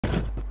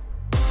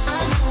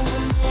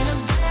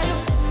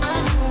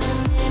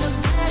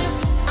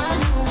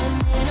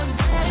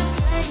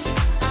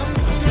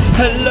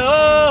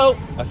Hello!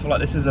 I feel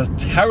like this is a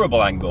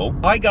terrible angle.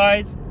 Hi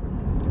guys,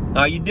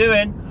 how you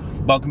doing?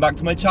 Welcome back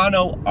to my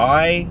channel.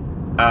 I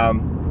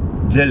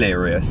am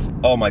delirious.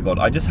 Oh my god,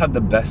 I just had the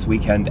best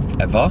weekend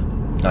ever.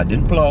 I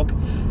didn't vlog.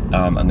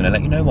 I'm gonna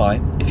let you know why.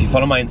 If you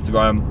follow my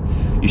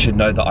Instagram, you should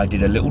know that I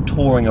did a little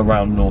touring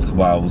around North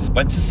Wales.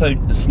 Went to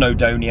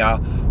Snowdonia,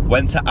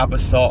 went to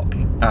Abersoch,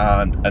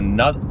 and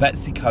another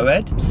Betsy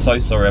Coed. So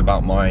sorry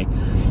about my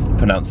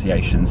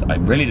pronunciations. I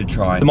really did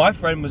try. My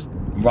friend was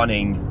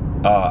running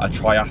a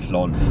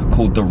triathlon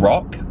called The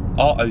Rock,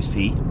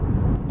 R-O-C.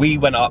 We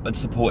went up and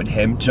supported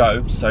him.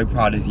 Joe, so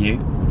proud of you.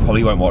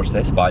 Probably won't watch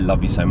this, but I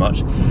love you so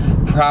much.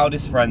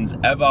 Proudest friends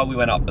ever. We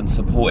went up and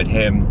supported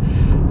him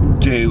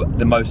do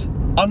the most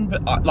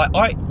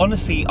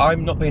honestly,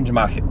 I'm not being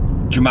dramatic,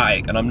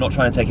 and I'm not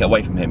trying to take it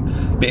away from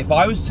him, but if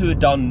I was to have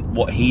done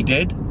what he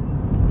did,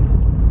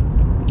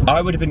 I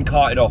would have been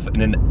carted off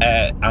in an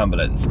air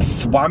ambulance.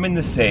 Swam in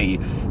the sea,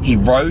 he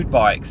rode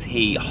bikes,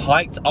 he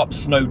hiked up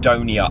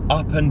Snowdonia,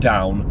 up and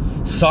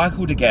down,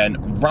 cycled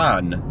again,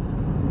 ran,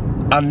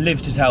 and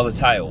lived to tell the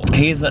tale.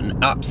 He is an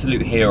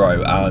absolute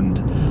hero, and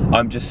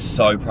I'm just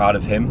so proud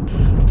of him.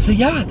 So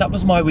yeah, that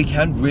was my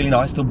weekend, really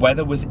nice. The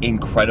weather was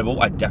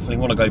incredible. I definitely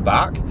want to go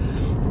back.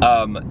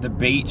 The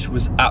beach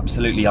was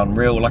absolutely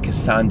unreal, like a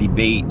sandy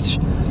beach,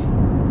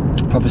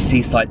 proper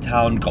seaside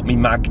town, got me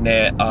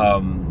magnet.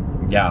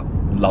 Yeah,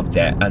 loved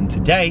it. And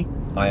today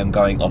I am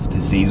going off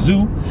to see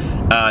Zoo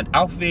and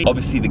Alfie,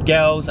 obviously the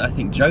girls. I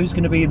think Joe's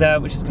gonna be there,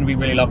 which is gonna be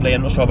really lovely.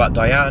 I'm not sure about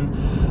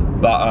Diane,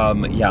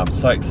 but yeah, I'm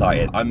so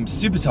excited. I'm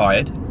super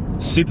tired,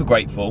 super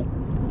grateful,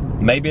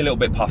 maybe a little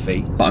bit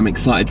puffy, but I'm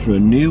excited for a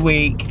new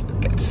week.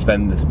 I get to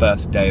spend the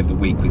first day of the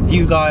week with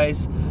you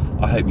guys.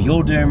 I hope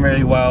you're doing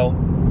really well.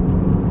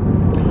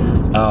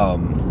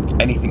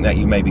 Anything that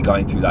you may be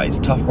going through that is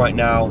tough right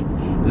now,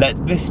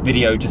 let this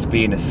video just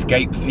be an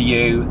escape for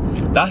you.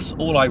 That's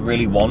all I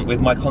really want with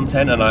my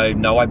content, and I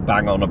know I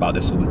bang on about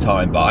this all the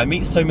time, but I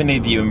meet so many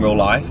of you in real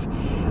life,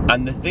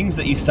 and the things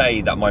that you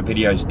say that my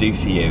videos do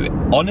for you.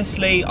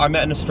 Honestly, I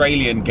met an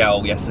Australian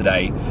girl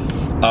yesterday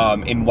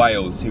in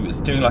Wales who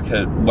was doing like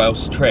a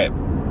Wales trip.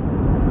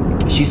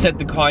 She said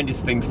the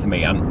kindest things to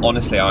me, and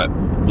honestly, I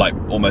like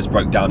almost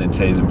broke down in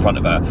tears in front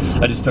of her.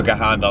 I just took her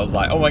hand, I was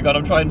like, oh my god,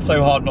 I'm trying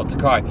so hard not to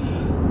cry.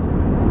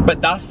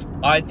 But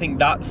I think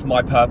that's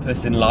my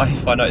purpose in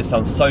life. I know it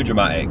sounds so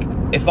dramatic.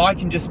 If I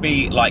can just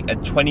be like a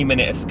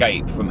 20-minute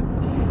escape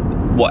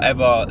from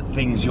whatever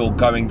things you're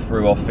going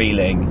through or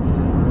feeling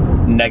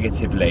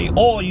negatively,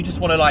 or you just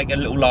want to like a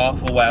little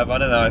laugh or whatever, I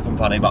don't know if I'm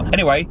funny, but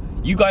anyway,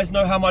 you guys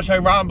know how much I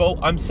ramble.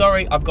 I'm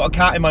sorry, I've got a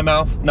cat in my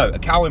mouth. No, a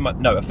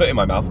foot in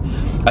my mouth.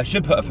 I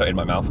should put a foot in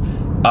my mouth.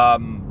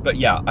 But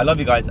yeah, I love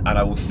you guys, and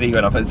I will see you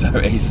when I'm at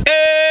Zoe's.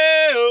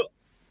 Ew!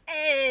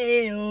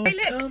 Ew!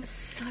 They look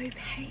so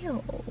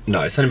pale.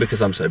 No, it's only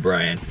because I'm so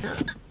Brian.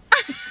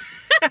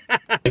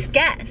 Just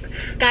guess.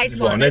 Guys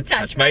wanna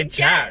touch my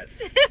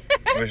chest.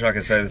 I wish I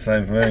could say the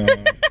same for me.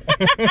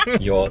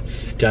 You're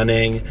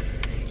stunning.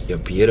 You're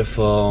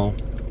beautiful.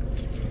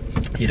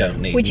 You don't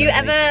need Would you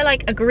ever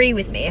like agree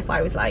with me if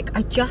I was like,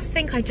 I just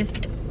think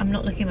I'm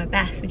not looking my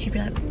best? Would you be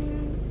like,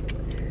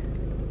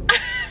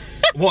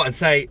 What, and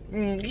say,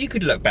 you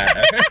could look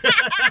better?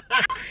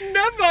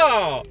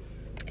 Never!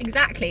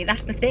 Exactly,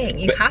 that's the thing.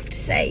 You have to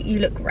say, you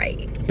look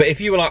great. But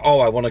if you were like, oh,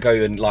 I want to go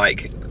and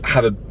like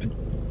have a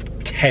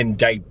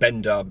 10-day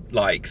bender,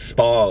 like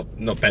spa,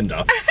 not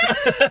bender,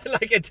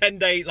 like a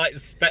 10-day like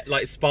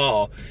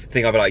spa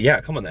thing, I'd be like,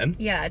 yeah, come on then.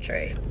 Yeah,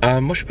 true.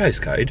 What's your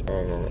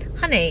postcode?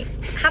 Honey,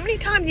 how many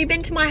times have you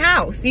been to my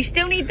house? You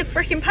still need the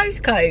freaking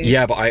postcode.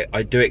 Yeah, but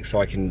I do it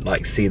so I can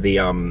like see the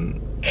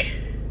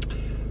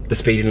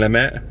speeding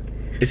limit.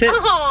 Is it?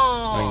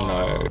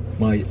 Oh.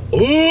 I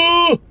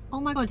know. Oh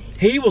my god.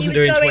 He wasn't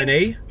doing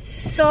 20.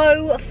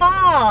 So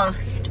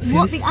fast. See,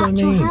 what the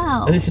actual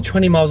hell? And it's a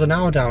 20 miles an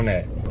hour down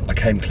there. I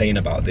came clean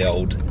about the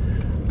old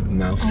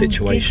mouth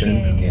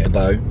situation. Yeah,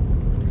 though.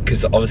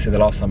 Because obviously the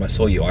last time I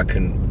saw you, I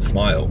couldn't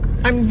smile.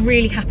 I'm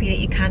really happy that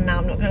you can now,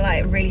 I'm not gonna lie,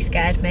 it really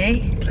scared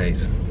me.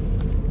 Please.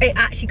 It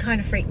actually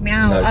kind of freaked me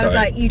out. No, I was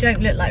like, you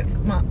don't look like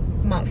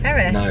Mark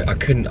Ferris. No, I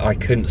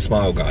couldn't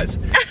smile, guys.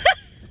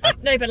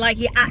 No, but like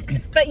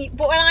but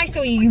when I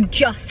saw you, you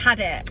just had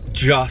it.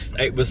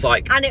 It was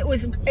like, and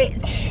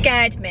it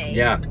scared me.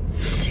 Yeah.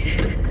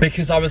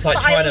 Because I was like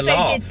trying to laugh.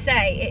 I also did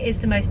say it is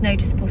the most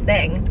noticeable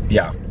thing.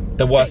 Yeah,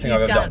 the worst thing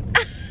I've ever done.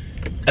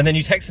 And then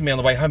you texted me on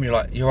the way home, you're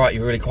like, you're right,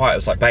 you're really quiet. I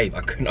was like, babe,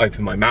 I couldn't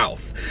open my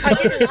mouth. I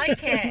didn't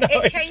like it.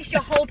 No, it changed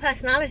your whole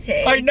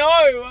personality. I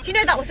know. Do you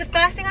know, that was the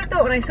first thing I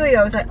thought when I saw you.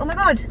 I was like, oh my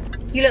god,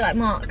 you look like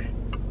Mark.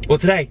 Well,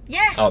 today?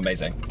 Yeah. Oh,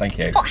 amazing. Thank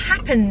you. What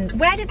happened?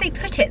 Where did they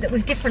put it that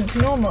was different to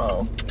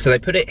normal? So they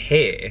put it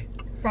here.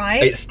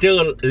 Right. It's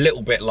still a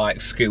little bit like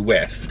skew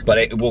whiff, but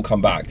it will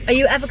come back. Are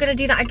you ever going to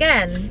do that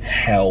again?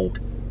 Hell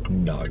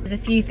no. There's a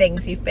few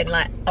things you've been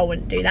like, I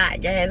wouldn't do that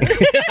again.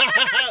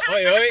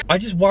 I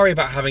just worry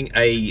about having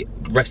a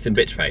resting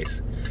bitch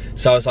face.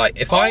 So I was like,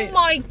 if Oh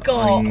my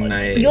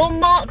god, you're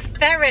Mark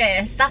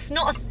Ferris. That's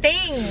not a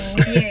thing.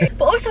 You.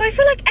 But also, I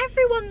feel like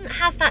everyone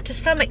has that to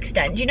some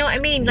extent. Do you know what I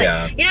mean?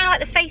 Like, you know,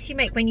 like the face you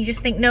make when you just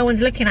think no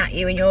one's looking at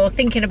you and you're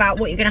thinking about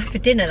what you're gonna have for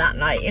dinner that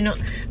night. You're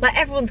not like,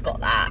 everyone's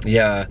got that.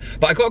 Yeah,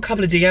 but I got a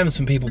couple of DMs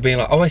from people being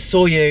like, oh, I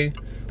saw you,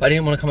 but I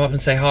didn't want to come up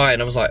and say hi,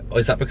 and I was like, oh,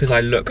 is that because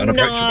I look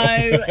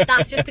unapproachable? No,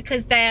 that's just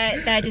because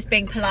they're just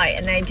being polite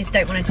and they just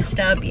don't want to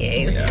disturb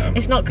you. Yeah.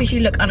 It's not because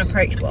you look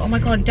unapproachable. Oh my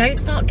god, don't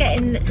start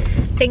getting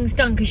things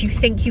done because you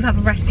think you have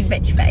a resting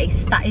bitch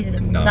face.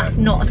 That's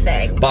not a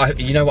thing. But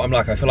you know what I'm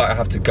like? I feel like I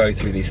have to go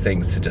through these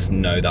things to just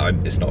know that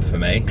it's not for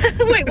me.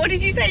 Wait, what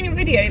did you say in your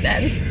video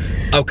then?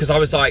 Oh, because I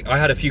was like, I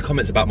had a few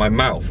comments about my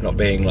mouth not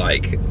being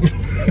like,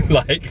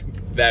 like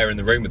there in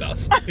the room with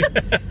us.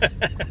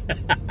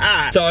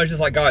 So I was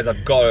just like, guys,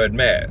 I've got to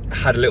admit, I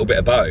had a little bit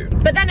of bow.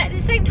 But then at the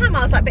same time,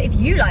 I was like, but if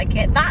you like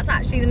it, that's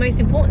actually the most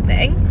important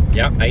thing.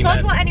 Yeah, amen.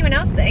 Aside what anyone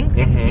else thinks,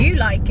 if you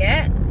like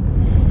it.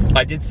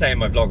 I did say in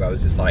my vlog, I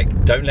was just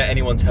like, don't let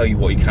anyone tell you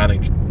what you can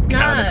and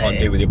can't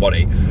do with your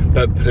body,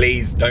 but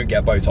please don't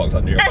get Botox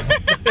under your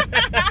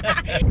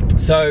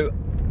mouth. So,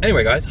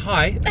 anyway guys,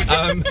 hi.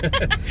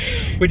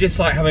 We're just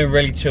like having a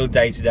really chilled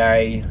day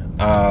today.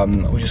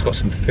 We just got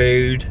some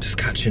food, just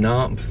catching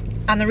up.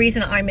 And the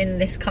reason I'm in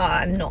this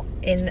car and not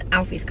in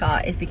Alfie's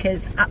car is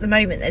because at the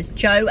moment there's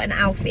Joe and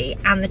Alfie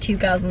and the two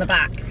girls in the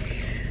back.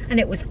 And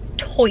it was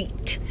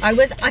tight. I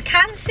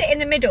can sit in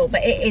the middle,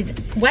 but it is,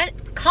 when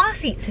car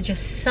seats are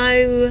just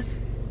so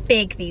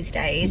big these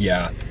days.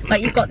 Yeah.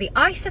 Like you've got the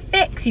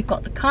Isofix, you've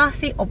got the car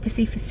seat,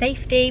 obviously for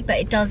safety, but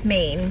it does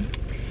mean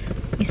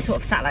you sort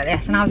of sat like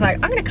this. And I was like,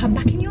 I'm gonna come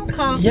back in your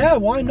car. Yeah,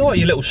 why not?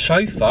 You little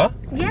chauffeur.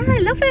 Yeah, I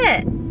love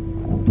it.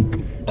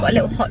 Got a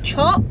little hot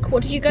choc.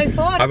 What did you go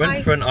for? I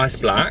went for an ice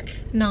black.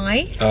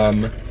 Nice.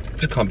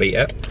 Just can't beat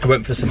it. I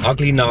went for some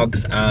ugly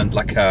nugs and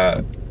like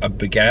a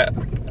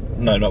baguette.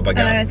 No, not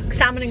baguette.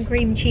 Salmon and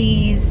cream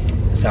cheese.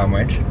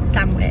 Sandwich.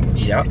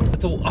 Yeah. I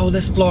thought, oh,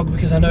 let's vlog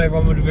because I know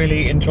everyone would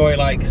really enjoy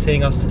like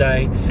seeing us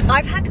today.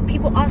 I've had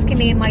people asking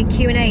me in my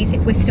Q&As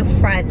if we're still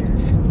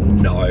friends.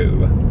 No.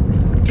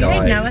 Do they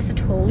know us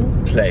at all?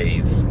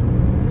 Please.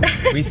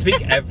 We speak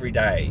every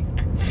day.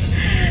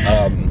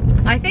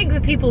 I think the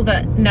people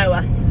that know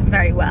us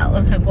very well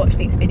and have watched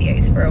these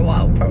videos for a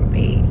while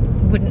probably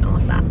wouldn't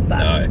ask that. But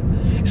no.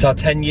 It's our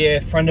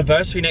 10-year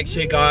friendiversary next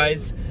year,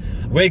 guys.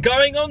 We're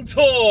going on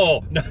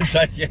tour! No, I'm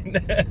joking.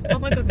 Oh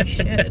my god, we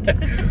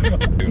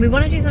should. We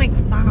want to do something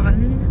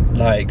fun.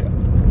 Like,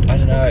 I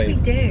don't know.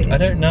 What do we do? I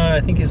don't know. I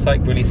think it's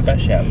like really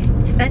special.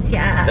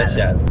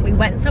 Special. We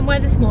went somewhere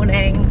this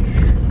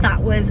morning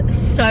that was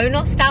so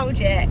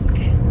nostalgic.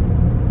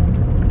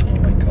 Oh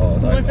my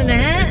god. Wasn't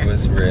it? It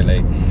was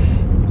really,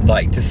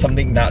 like, just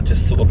something that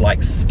just sort of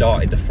like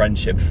started the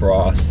friendship for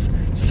us.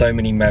 So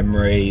many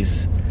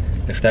memories.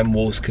 If them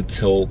walls could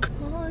talk.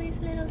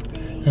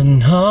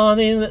 And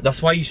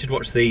that's why you should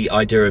watch the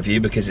idea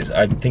review because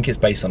I think it's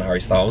based on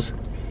Harry Styles.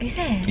 Is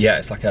it? Yeah,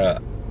 it's like oh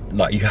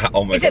my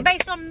god. Is it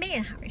based on me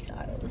and Harry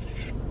Styles?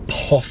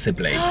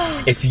 Possibly.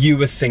 If you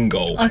were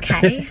single.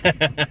 Okay.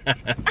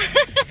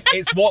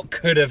 It's what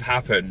could have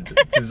happened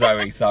to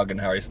Zoe Sugg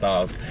and Harry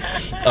Styles.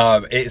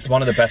 It's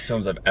one of the best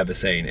films I've ever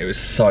seen. It was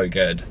so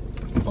good.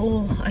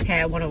 Oh,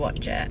 okay, I want to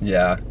watch it.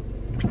 Yeah.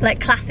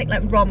 Like classic,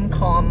 like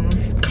rom-com,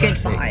 good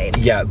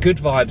vibes. Yeah, good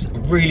vibes,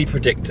 really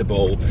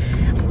predictable.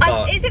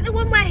 Is it the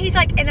one where he's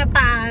like in a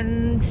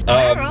band?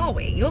 Where are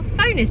we? Your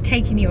phone is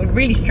taking you a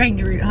really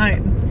strange route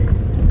home.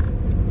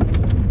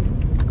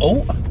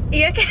 Oh. Are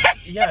you okay?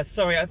 Yeah,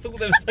 sorry, I thought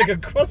there was like a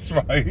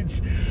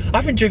crossroads. I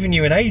haven't driven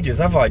you in ages,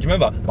 have I? Do you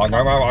remember?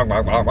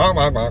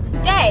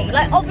 Today,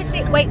 like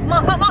obviously, wait,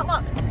 Mark.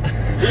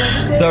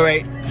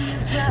 Sorry.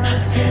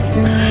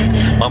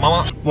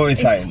 What were we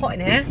saying? It's hot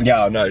in here.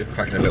 Yeah, I know,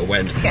 cracking a little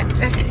wind. Okay,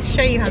 let's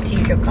show you how to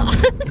use your car.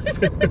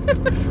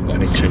 Well, I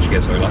need to change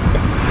gears so like.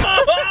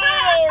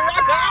 Oh,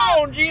 rock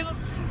on, Jesus!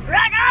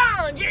 Rock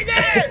on,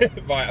 Jesus!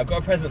 Right, I've got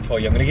a present for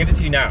you. I'm going to give it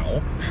to you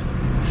now.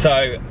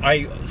 So,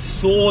 I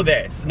saw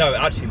this. No,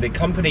 actually, the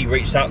company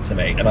reached out to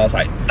me and I was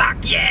like, fuck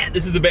yeah,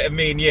 this is a bit of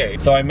me and you.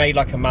 So I made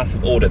like a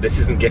massive order. This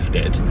isn't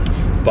gifted,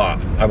 but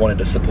I wanted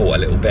to support a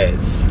little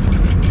biz.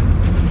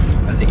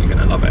 I think you're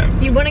gonna love it.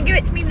 You want to give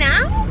it to me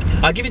now?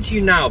 I'll give it to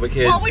you now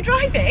because... While we're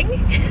driving?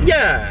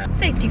 Yeah.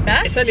 Safety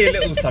first. It's only a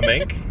little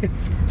something.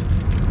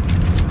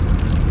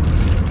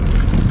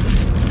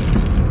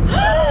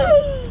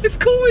 It's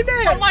cool, isn't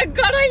it? Oh my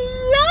god, I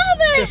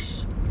love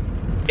it!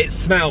 It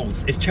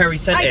smells. It's cherry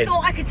scented. I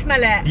thought I could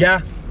smell it.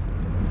 Yeah.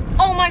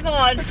 Oh my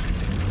god.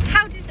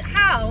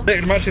 How?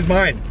 It matches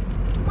mine.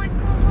 Oh my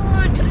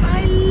god,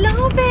 I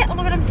love it. Oh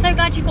my god, I'm so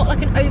glad you got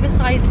like an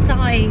oversized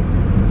size.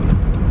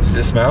 Does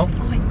it smell?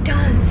 Oh, it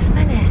does.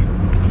 Smell it.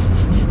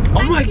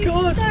 Oh my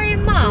god. Thank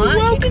you so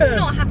much. You did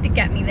not have to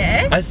get me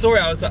this. I saw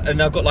it,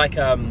 and I've got like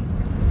a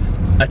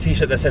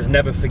t-shirt that says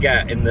never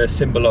forget in the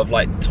symbol of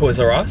like Toys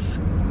R Us.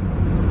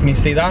 Can you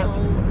see that?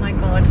 Oh my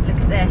god, look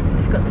at this.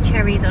 It's got the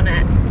cherries on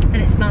it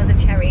and it smells of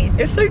cherries.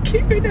 It's so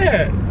cute, isn't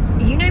it?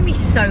 you know me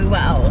so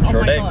well.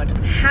 Sure oh my do. God,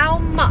 how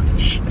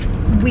much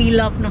we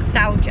love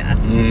nostalgia.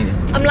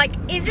 I'm like,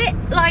 is it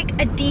like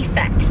a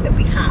defect that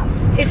we have?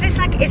 Is it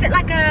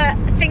like a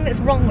thing that's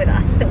wrong with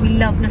us that we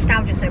love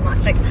nostalgia so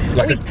much? Like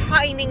are we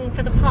pining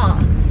for the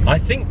past? I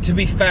think, to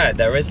be fair,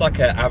 there is like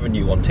an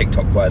avenue on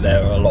TikTok where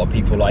there are a lot of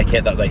people like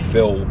it, that they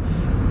feel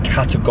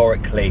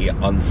categorically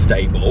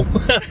unstable.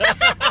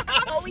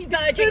 Are we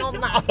verging on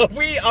that?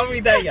 Are we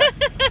there yet?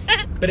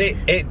 But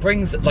it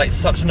brings like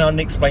such an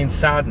unexplained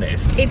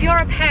sadness. If you're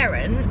a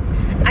parent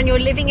and you're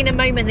living in a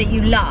moment that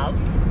you love,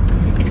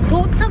 it's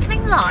called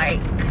something like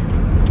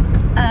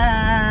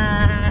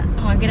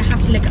I'm gonna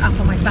have to look it up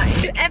on my phone.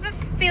 If you ever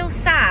feel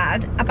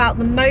sad about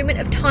the moment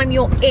of time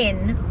you're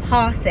in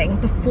passing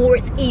before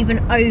it's even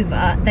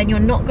over, then you're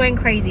not going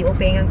crazy or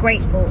being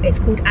ungrateful. It's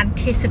called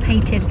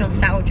anticipated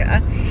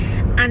nostalgia,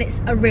 and it's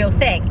a real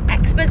thing.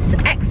 Experts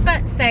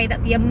say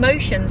that the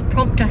emotions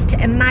prompt us to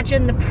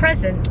imagine the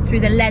present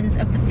through the lens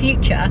of the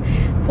future,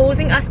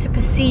 causing us to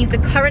perceive the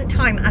current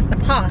time as the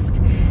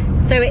past.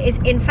 So it is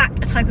in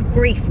fact a type of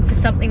grief for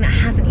something that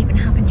hasn't even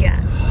happened yet.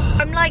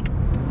 I'm like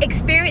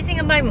experiencing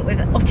a moment with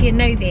Otti and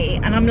Novi,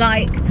 and I'm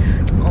like,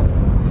 oh.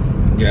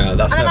 Yeah,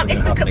 that's never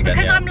gonna happen again.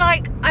 Because I'm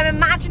like, I'm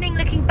imagining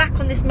looking back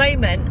on this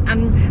moment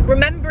and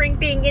remembering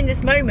being in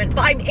this moment,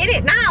 but I'm in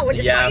it now and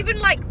it's not even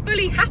like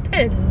fully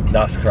happened.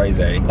 That's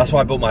crazy. That's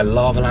why I bought my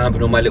lava lamp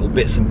and all my little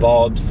bits and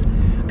bobs,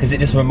 because it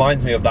just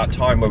reminds me of that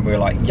time when we were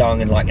like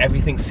young and like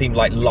everything seemed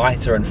like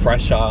lighter and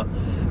fresher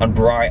and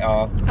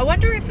brighter. I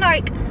wonder if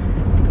like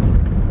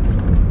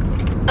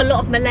a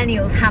lot of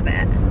millennials have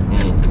it.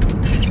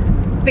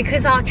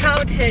 Because our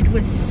childhood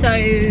was so,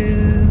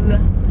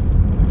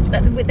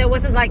 there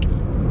wasn't like,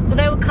 well,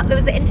 there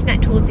was the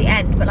internet towards the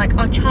end, but like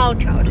our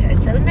childhood,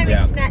 so there was no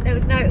internet, it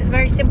was a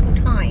very simple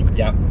time.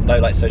 Yeah, no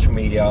like social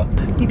media.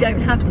 You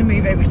don't have to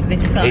move over to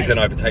this side. He's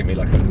gonna overtake me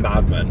like a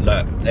madman.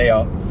 Look, there you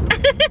are.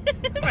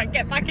 Right,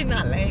 get back in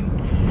that lane.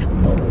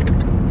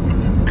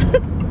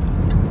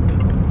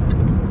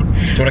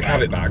 Do you want to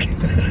cab it back?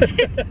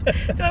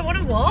 Do I want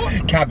to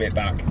what? Cab it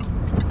back.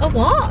 A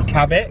what?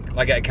 Cab it,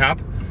 like get a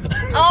cab.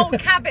 Oh,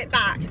 cab it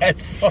back.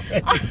 Yes,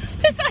 sorry. I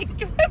was like,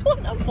 do I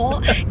want a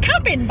what?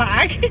 Cabin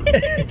bag?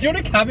 Do you want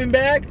a cabin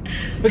bag?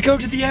 We go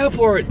to the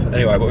airport.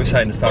 Anyway, what we're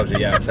saying, nostalgia,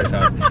 yeah, so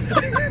sad. Do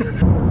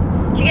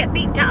you get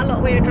beeped at a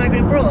lot when you're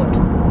driving abroad?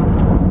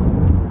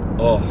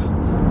 Oh.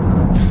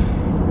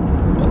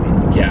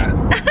 Yeah.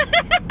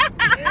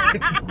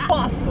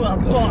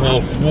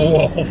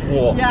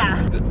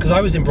 Yeah. Because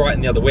I was in Brighton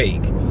the other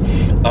week,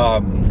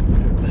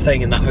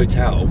 staying in that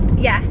hotel.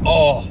 Yes.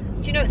 Oh.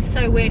 Do you know it's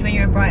so weird when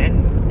you're in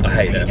Brighton? I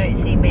hate it. You don't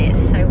see me,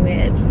 it's so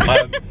weird.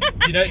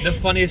 Do you know, the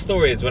funniest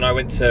story is when I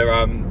went to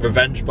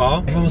Revenge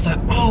Bar, everyone was like,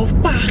 oh,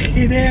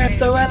 fucking hell,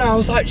 so Ella. I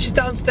was like, she's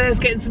downstairs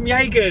getting some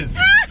Jaegers.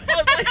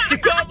 I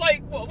was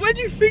like, where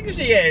do you think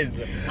she is?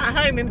 At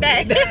home in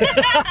bed.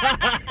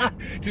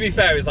 To be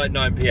fair, it was like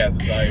 9 PM,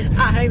 so.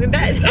 At home in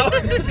bed.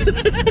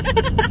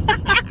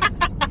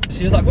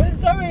 She was like, where's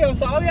Zoe? I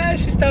was like, oh yeah,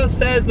 she's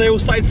downstairs. And they all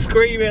started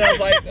screaming. I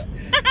was like,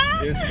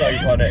 it was so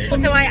funny.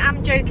 Also, I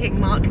am joking.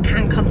 Mark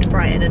can come to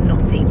Brighton and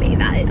not see me.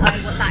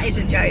 That is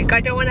a joke.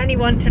 I don't want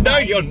anyone to know. No,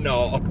 you're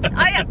not.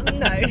 I am,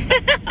 no.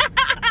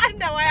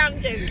 No, I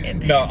am joking.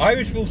 No, I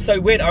would feel so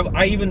weird.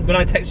 I even, when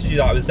I texted you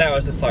that I was there, I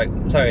was just like,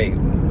 sorry,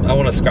 I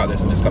want to scrap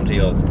this and just come to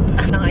yours.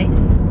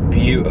 Nice.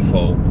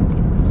 Beautiful.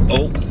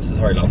 Oh,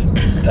 sorry, love.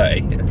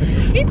 Dirty.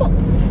 You've got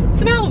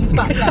some elves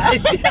back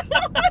there.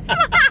 What's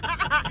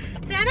that?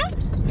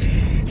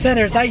 Senna?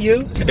 Senna, is that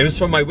you? It was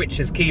from my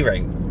witch's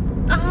keyring.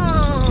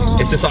 Oh.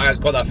 It's just like I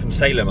got that from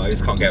Salem. I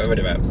just can't get rid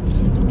of it.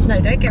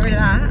 No, don't get rid of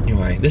that.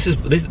 Anyway, this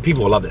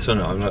people will love this, won't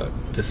it? I'm not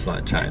just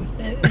like chatting.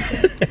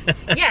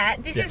 Yeah,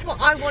 this is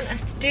what I want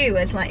us to do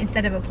as like,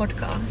 instead of a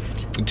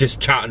podcast. Just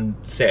chat and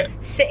sit.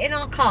 Sit in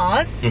our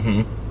cars.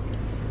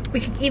 Mm-hmm. We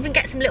could even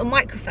get some little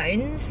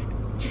microphones.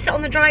 Just sit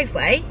on the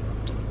driveway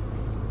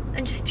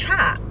and just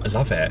chat. I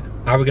love it.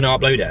 How are we going to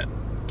upload it?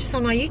 Just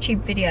on our YouTube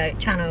video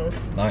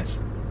channels. Nice.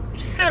 I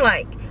just feel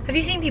like, have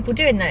you seen people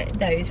doing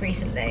those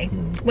recently?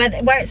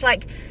 Where it's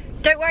like,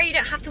 don't worry, you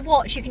don't have to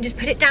watch, you can just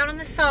put it down on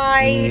the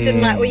side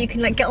and like, or you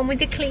can like get on with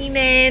the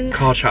cleaning.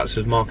 Car chats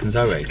with Mark and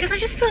Zoe. Because I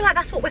just feel like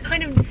that's what we're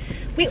kind of,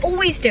 we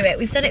always do it.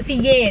 We've done it for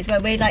years where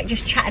we're like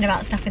just chatting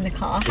about stuff in the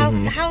car.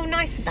 How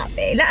nice would that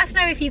be? Let us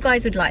know if you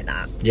guys would like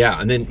that. Yeah,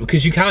 and then,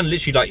 because you can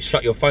literally like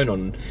shut your phone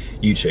on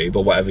YouTube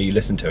or whatever you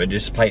listen to and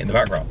just play it in the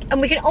background.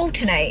 And we can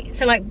alternate.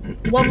 So like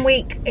one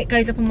week it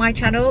goes up on my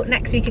channel,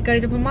 next week it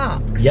goes up on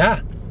Mark's.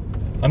 Yeah,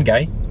 I'm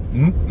gay.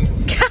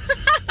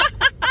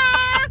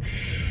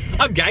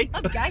 I'm gay.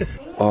 I'm gay.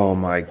 Oh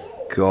my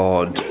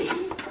God.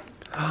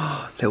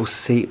 Little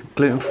seat,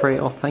 gluten-free,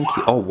 oh thank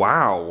you. Oh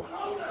wow.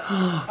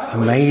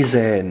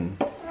 Amazing.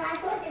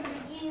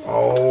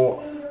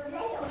 Oh,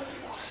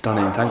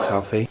 stunning, thanks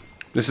Alfie.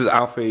 This is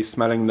Alfie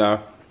smelling the...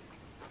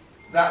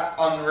 That's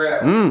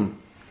unreal.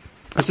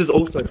 This is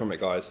also from it,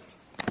 guys.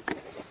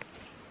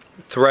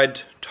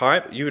 Thread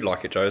type, you would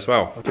like it, Joe, as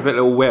well. Give it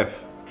a little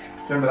whiff.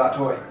 Remember that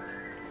toy?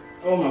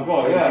 Oh my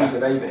God, yeah. Feed the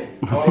baby.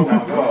 Oh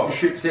my God. It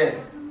shoots in.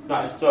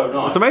 That is so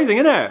nice. It's amazing,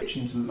 isn't it?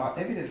 Kitchen's like,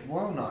 everything's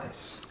well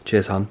nice.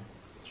 Cheers, hon.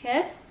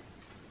 Cheers.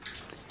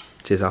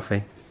 Cheers,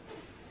 Alfie.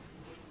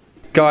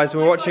 Guys,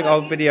 we're watching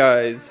old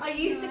videos. I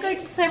used to go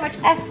to so much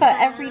effort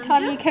every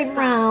time you came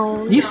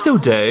round. You still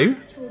do?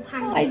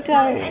 I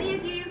don't. If any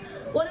of you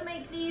want to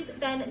make these,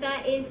 then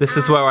there is. This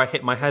is where I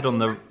hit my head on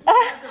the... Did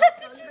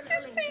you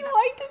just see what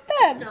I did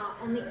then?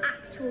 On the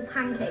actual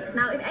pancakes.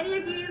 Now, if any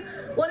of you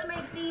want to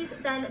make these,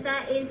 then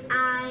there is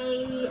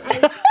a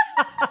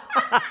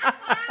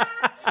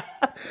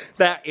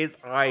That is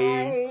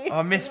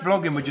I miss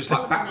vlogging with just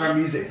like Background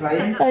music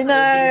playing. I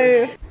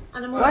know.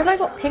 Why have I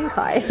got pink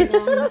eye?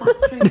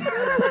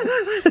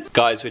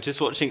 Guys, we're just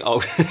watching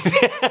old...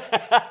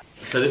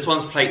 So this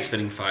one's plate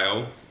spinning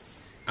fail.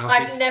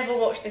 I've never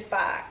watched this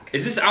back.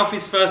 Is this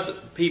Alfie's first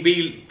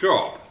PB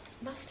drop?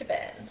 Must have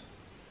been.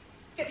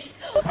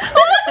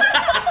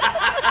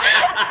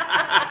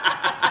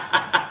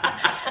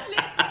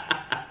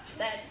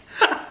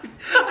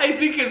 I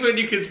think it's when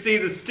you can see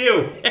the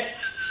steel.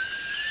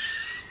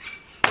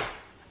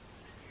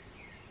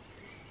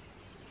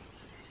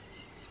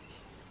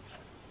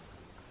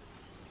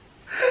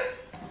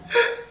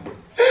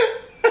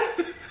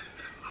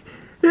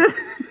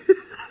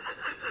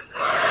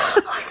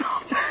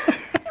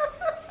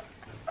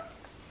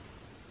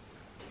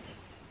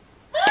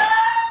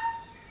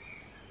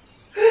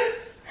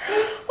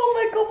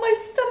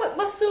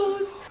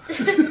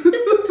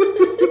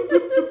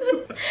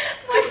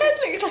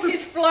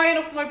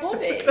 Off my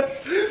body. I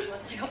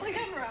got my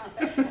camera out.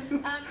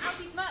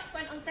 Alfie's merch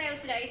went on sale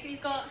today, so he's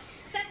got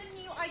 7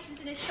 new items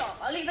in his shop.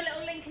 I'll leave a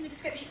little link in the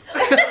description.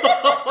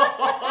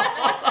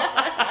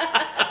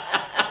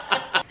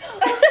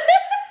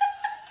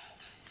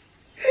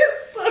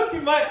 Sorry,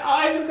 my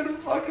eyes are gonna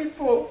fucking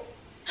fall.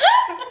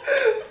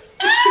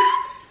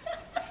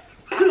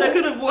 They're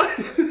gonna what?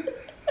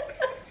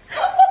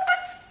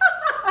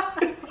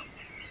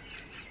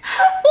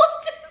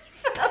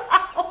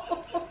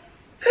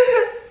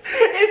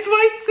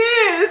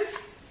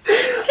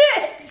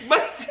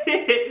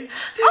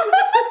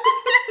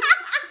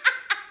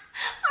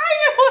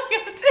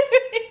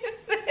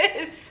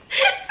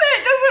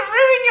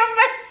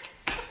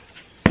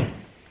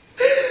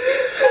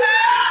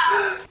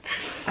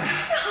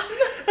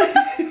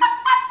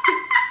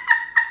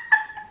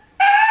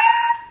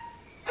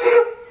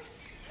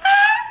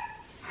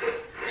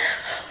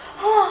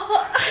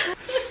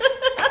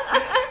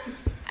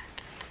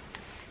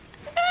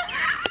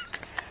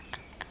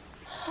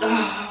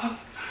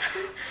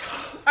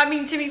 I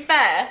mean, to be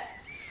fair,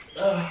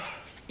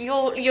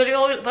 you're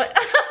like...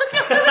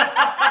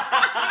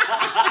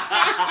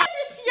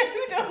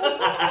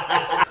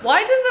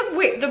 Why does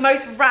the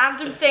most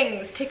random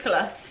things tickle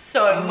us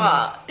so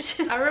much?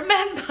 I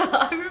remember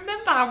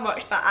how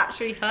much that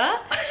actually hurt.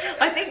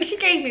 I think she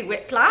gave me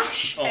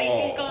whiplash. Okay,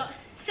 so he's got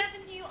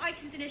 7 new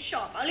items in his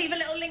shop. I'll leave a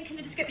little link in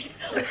the description.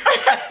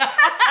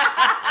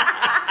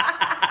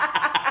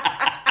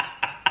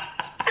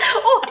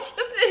 Oh, I just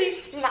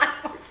nearly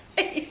smacked my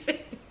face in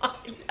my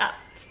lap.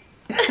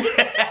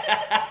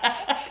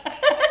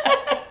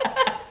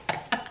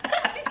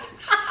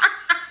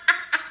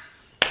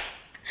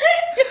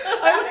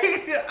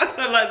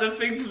 I like the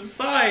thing from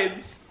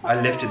Science. I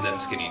lived in them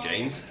skinny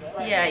jeans.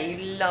 Yeah, you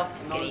loved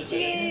skinny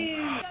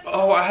jeans.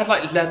 Oh, I had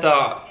like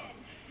leather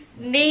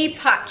Knee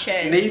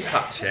patches. knee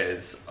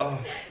patches. Oh.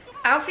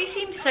 Alfie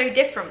seems so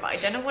different, but I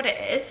don't know what it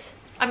is.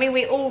 I mean,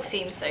 we all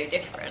seem so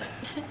different.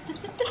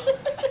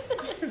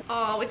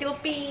 Oh, with your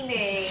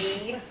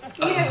beanie. You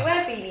don't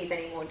wear beanies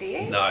anymore, do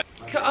you? No.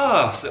 Look at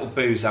us, little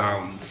booze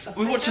hounds.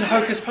 We're watching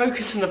Hocus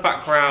Pocus in the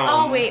background.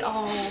 Oh, we?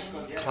 Oh,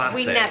 Classic.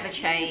 we never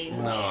change.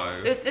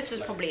 No. This was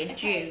probably in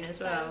June as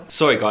well.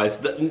 Sorry guys,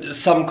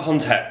 some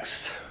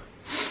context.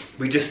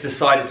 We just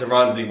decided to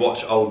randomly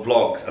watch old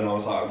vlogs and I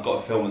was like, I've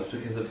got to film this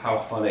because of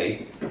how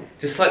funny.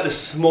 Just like the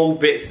small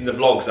bits in the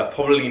vlogs that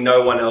probably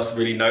no one else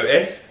really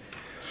noticed.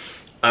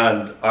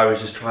 And I was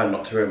just trying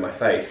not to ruin my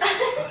face.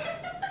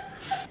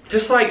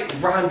 Just like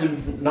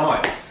random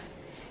nights.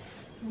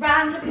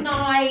 Random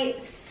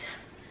nights.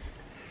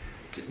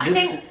 I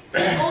think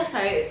also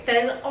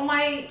there's on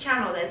my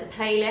channel there's a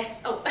playlist.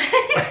 Oh,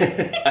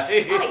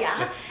 oh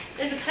yeah,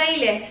 there's a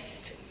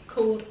playlist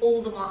called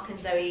All the Mark and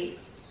Zoe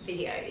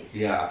videos.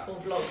 Yeah. Or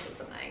vlogs or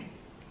something.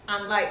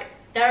 And like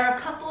there are a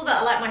couple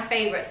that are like my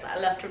favourites that I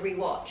love to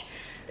rewatch.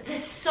 But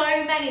there's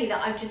so many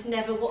that I've just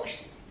never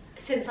watched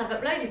since I've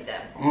uploaded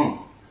them.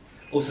 Mm.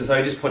 Also,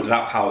 Zoe just pointed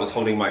out how I was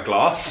holding my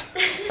glass.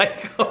 It's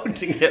like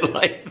holding it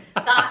like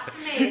that. That to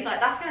me is like,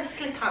 that's going to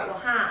slip out your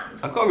hand.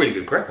 I've got a really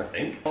good grip, I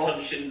think.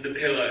 Punching the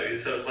pillow,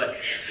 so I was like,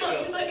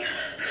 stop.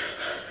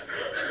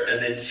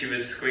 And then she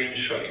was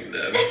screenshotting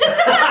them. Why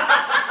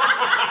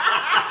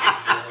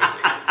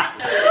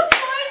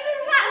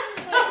does that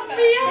stop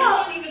me up?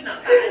 Not even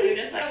that bad, you're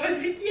just like,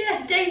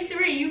 Yeah, day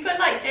 3. You put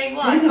like day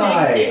 1. Did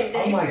I? Day 2,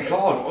 day Oh my 3.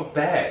 god, what a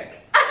bag.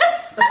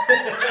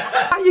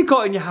 What you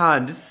got in your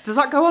hand? Does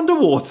that go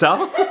underwater?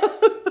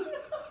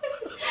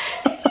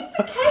 It's just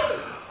the case.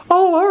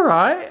 Oh,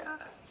 alright.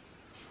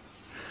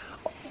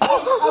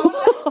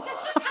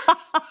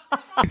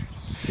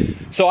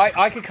 So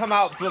I could come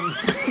out from...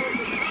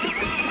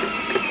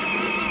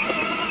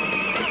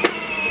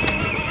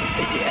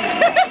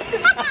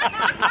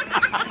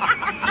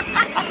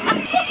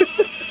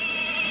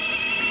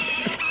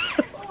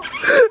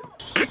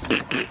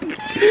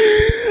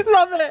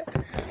 Love it.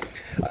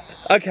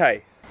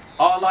 Okay.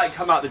 I'll like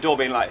come out the door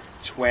being like,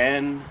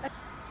 twin.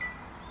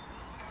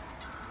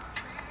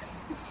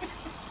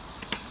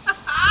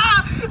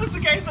 That's the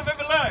case I've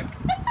ever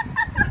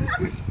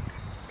looked.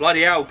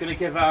 Bloody hell, gonna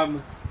give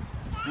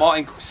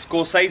Martin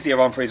Scorsese a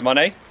run for his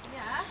money.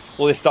 Yeah.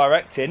 All this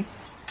directing.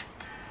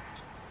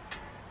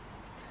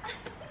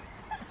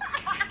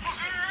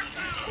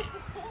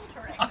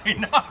 I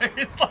know,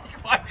 it's like,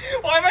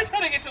 why am I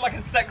turning it into like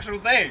a sexual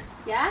thing?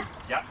 Yeah?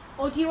 Yeah.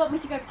 Or do you want me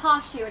to go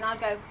past you and I'll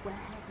go, where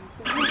have you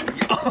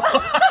been?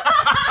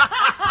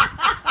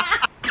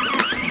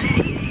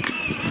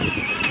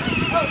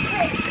 Oh,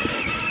 quick.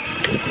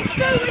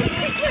 Go,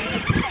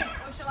 quick.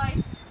 Or shall I?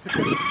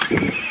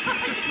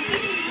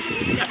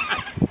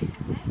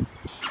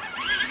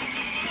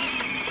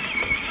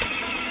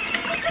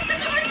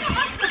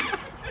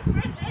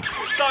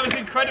 That was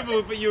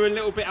incredible, but you were a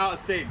little bit out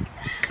of sync.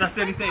 That's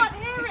the only thing. I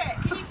can't hear it.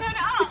 Can you turn it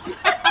up?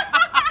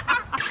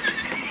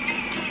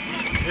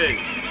 2,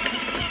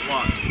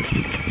 1.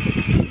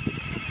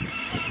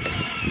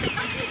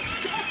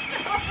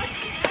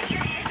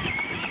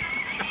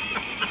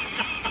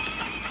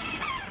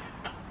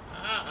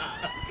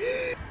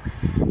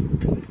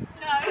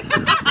 No.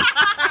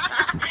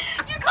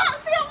 You can't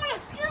see I'm on a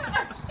scooter. I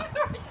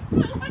just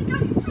feel like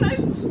I'm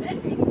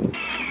floating.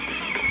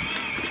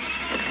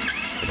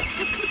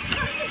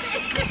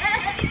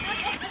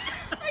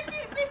 I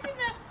keep missing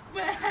the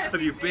where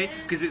Have you been?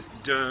 Because it's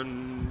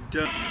done,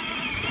 done.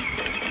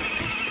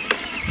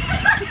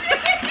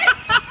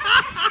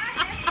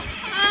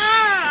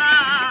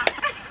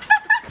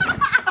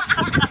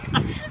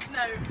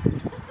 No.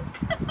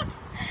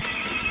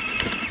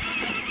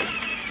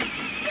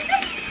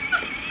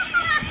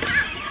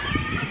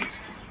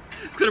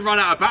 It's gonna run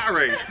out of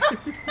battery.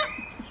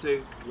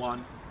 2,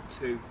 1,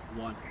 2,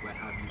 1. Where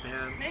have you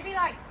been? Maybe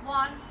like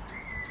 1.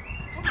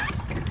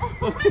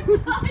 Oh, my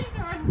thighs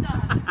are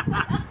undone.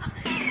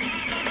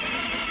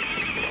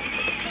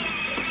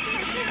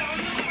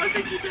 I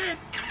think you did.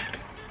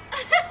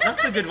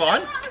 That's a good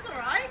one. That was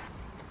alright.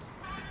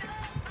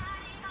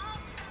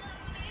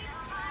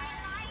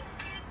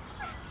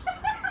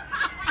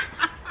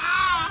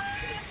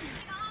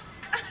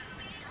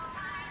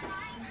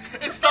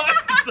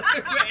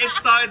 It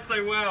started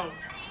so well.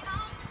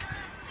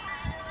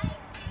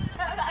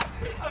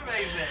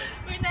 Amazing.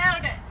 We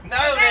nailed it.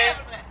 Nailed it.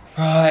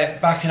 Right,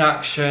 back in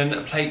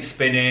action, plate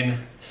spinning,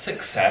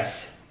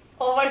 success.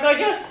 Oh my god,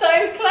 you're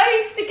so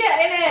close to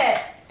getting it.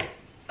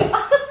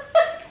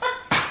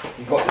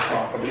 You got this,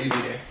 Mark. I believe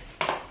in you.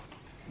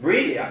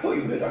 Really? I thought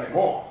you would have done it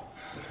more.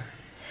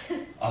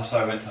 After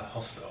I went to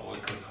hospital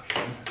with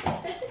concussion.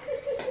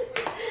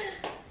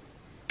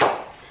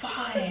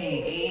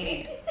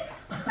 Fine.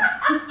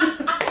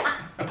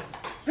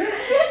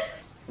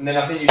 And then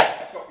I think you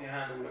just dropped your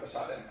hand all of a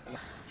sudden.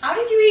 How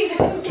did you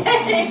even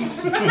get it?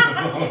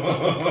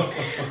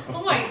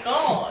 Oh my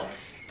god.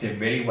 Did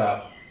really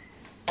well.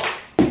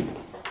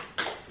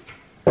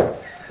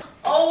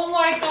 Oh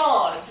my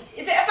god.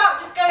 Is it about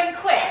just going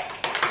quick?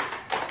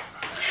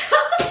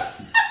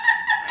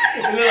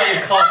 It looked like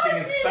you're casting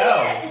a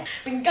spell.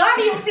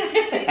 Wingardium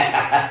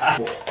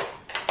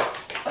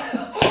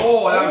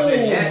Oh, that was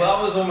it, yeah?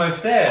 That was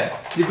almost there.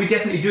 Did we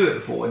definitely do it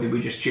before, or did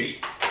we just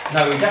cheat?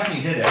 No, we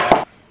definitely did it.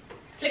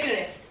 Flick of the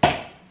wrist.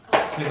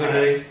 Look at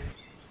these.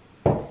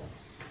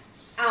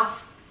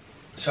 Alf.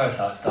 Show us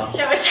how it's done.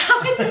 Show us how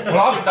it's Well,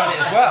 I've done it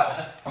as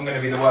well. I'm going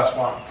to be the worst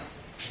one.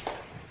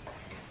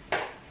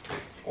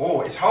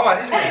 Oh, it's hard,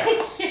 isn't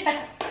it?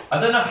 Yeah. I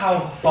don't know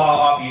how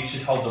far up you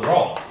should hold the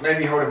rod.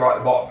 Maybe hold it right at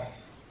the bottom.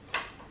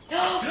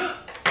 Oh!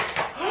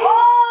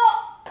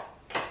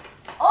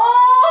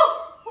 Oh!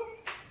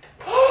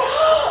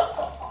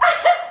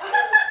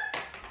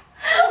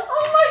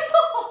 Oh my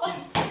god!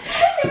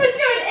 It was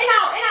going in,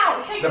 out,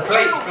 shake The it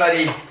plate's out.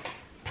 bloody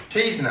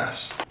teasing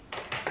us.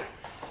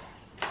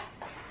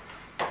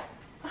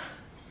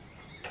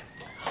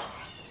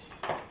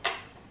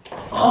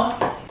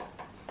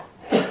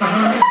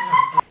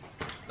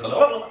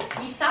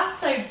 You sound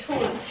so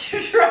tall and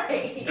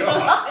straight. Do You're I?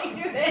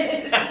 like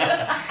this.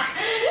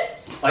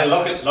 I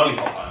love it,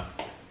 lollipop man.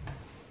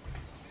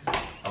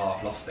 Oh,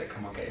 I've lost it.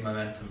 Come on, get your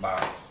momentum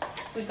back.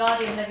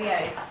 Wingardium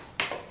Leviosa.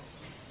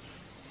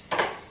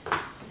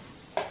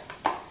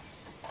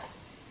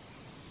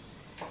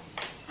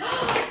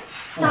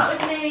 That was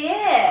nearly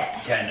it.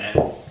 Getting it.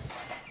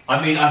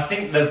 I mean, I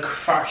think the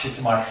fracture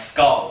to my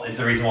skull is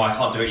the reason why I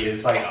can't do it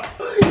years later.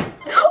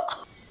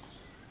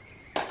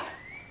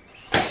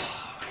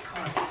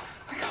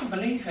 I can't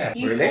believe it.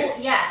 You Really?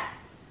 Caught, yeah.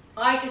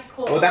 I just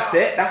caught. Well, that's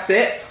it, that's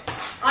it.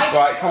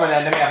 Right, come on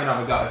then, let me have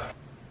another go.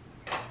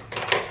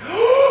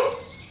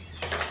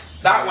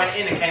 That went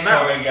in and came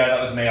out. Sorry, yeah,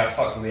 that was me. I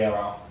sucked all the air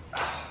out.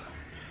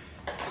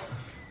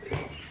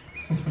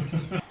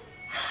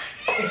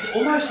 It's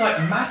almost like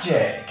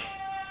magic.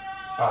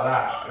 Like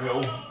that. A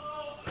little.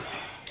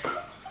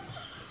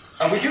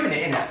 Are we doing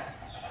it, innit?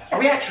 Are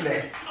we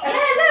actually? Yeah,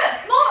 look,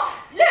 Mark,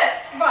 look.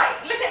 Right,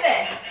 look at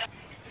this.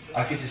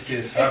 I could just do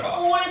this It's forever.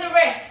 all in the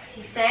wrist,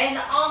 he's saying.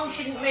 The arm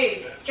shouldn't move,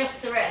 it's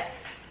just the wrist.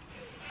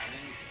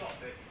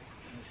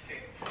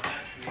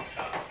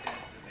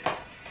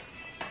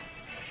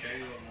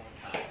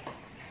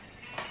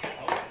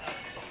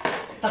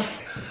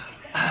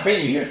 I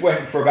think you just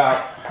went for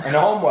about an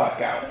arm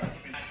workout.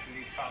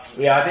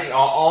 Yeah, I think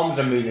our arms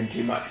are moving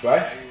too much,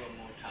 bro.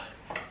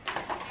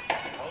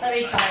 Let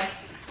me try.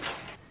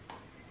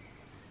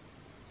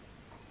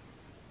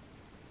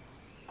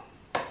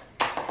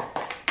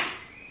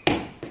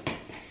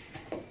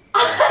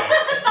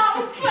 That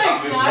was close,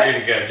 That was though.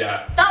 really good,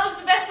 Jack. That was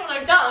the best one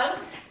I've done.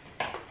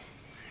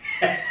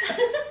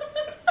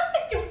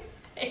 Your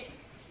face.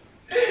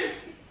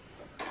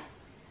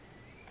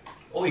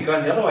 Oh, you're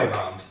going the other way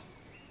round.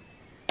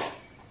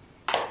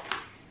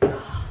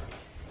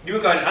 You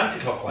were going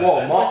anti-clockwise Whoa,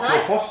 then. Mark, Was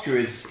your I? posture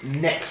is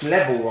next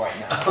level right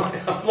now.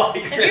 I'm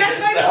like, Have you had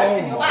no Oh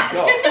in your my back?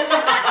 god.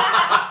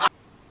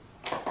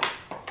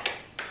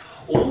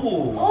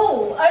 Ooh.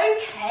 Oh,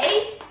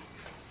 okay.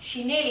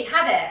 She nearly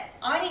had it.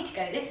 I need to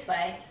go this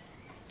way.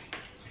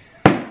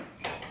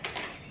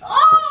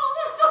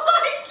 Oh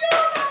my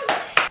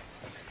god!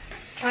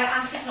 Try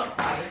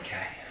anti-clockwise.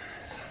 Okay,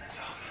 let's turn this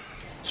off.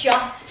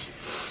 Just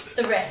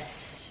the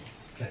wrist.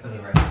 Flip of the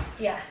wrist.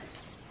 Yeah.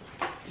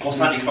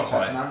 What's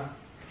anti-clockwise?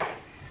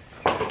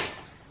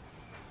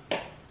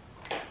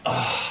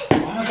 Oh, why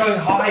am I going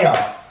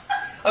higher?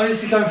 I'm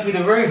just going through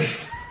the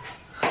roof.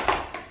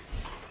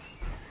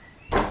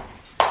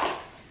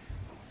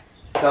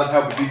 It does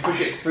help if you push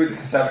it through the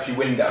conservatory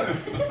window.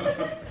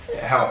 It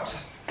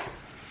helps.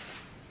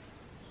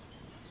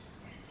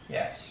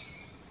 Yes.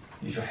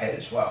 Use your head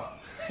as well.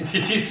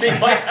 Did you see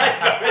my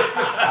head going?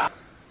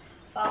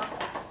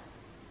 Faster.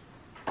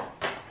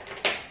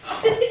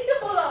 Oh,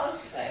 that was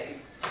close.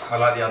 I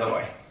like the other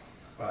way.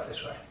 Right,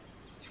 this way.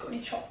 You got any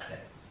chocolate?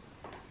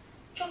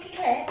 Jockey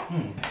clip.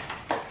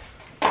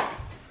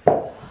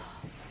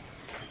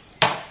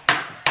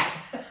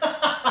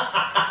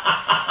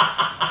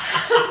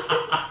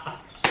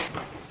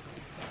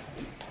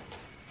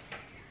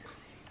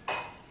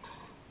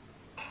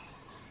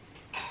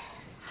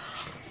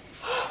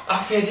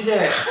 Alfie, I did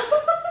it.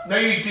 No,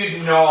 you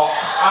did not.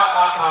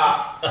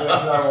 There's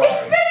no way.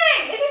 It's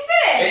spinning! Is it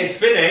spinning? It's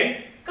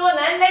spinning. Go on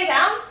then, lay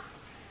down.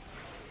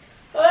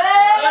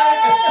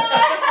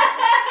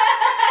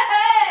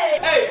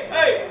 Hey,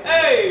 hey,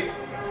 hey!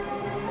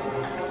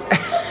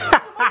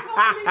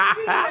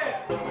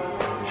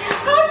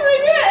 How do we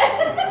do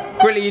it?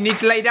 Quickly, you need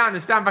to lay down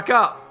and stand back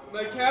up.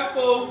 Be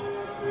careful.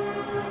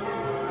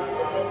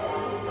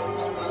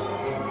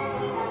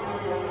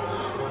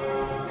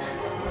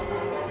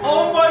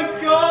 Oh my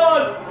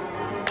god!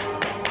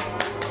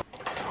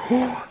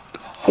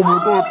 Oh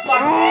my god.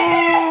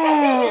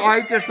 Oh,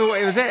 I just thought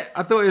it was it.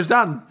 I thought it was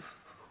done.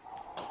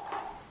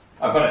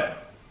 I've got it.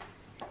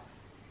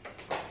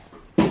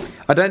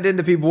 I don't think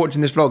the people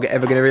watching this vlog are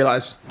ever going to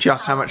realise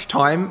just how much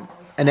time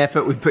and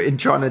effort we've put in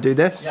trying to do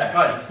this. Yeah,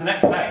 guys, it's the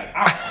next day.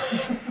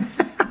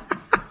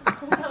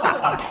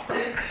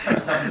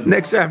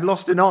 Next day I've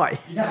lost an eye.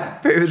 Yeah.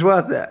 But it was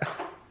worth it.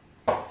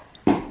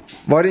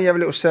 Why don't you have a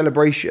little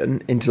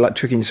celebration into like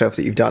tricking yourself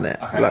that you've done it?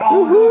 Okay. Like,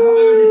 Oh,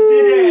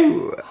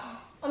 woohoo!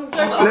 I'm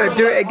so Look,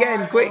 do it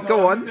again, quick,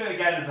 go on. Let's do it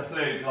again as a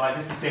fluke, like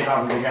just to see if it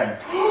happens again.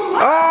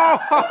 Oh!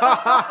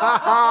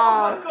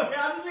 God, it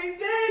actually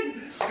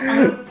did! I'm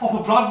gonna pop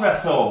a blood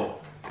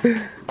vessel.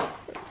 I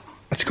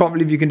just can't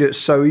believe you can do it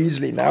so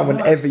easily now,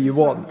 whenever you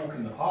want. Walk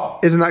in the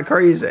park. Isn't that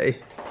crazy?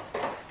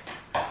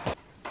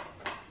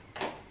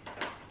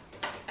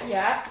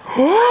 Yes.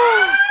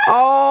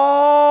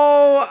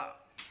 Oh!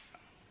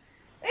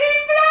 He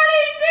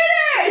bloody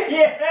did it!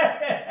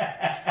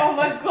 Yeah! Oh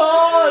my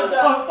god!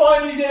 I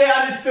finally did it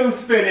and it's still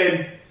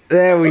spinning.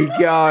 There we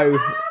go.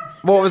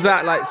 What was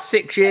that, like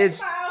 6 years?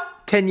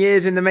 10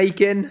 years in the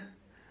making?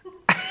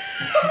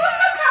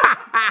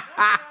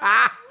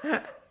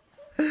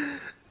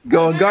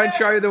 Go on, go and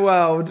show the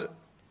world.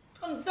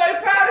 I'm so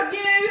proud of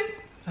you!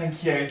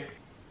 Thank you.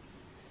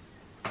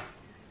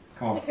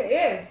 Come on. Look at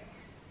you.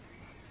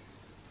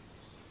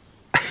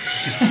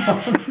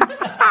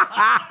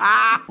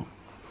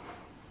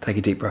 Take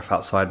a deep breath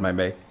outside,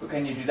 maybe. But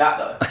can you do that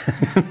though?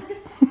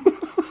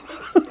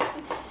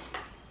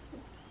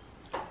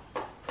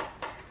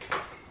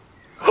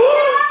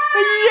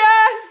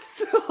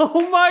 Yes!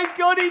 Oh my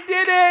god, he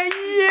did it!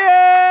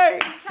 Yay!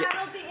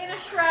 Channeled the inner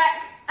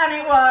Shrek and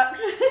it worked.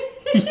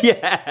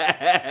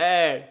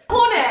 Yes!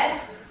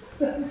 Hornet!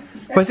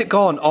 Where's it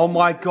gone? Oh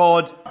my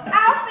god.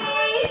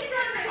 Alfie!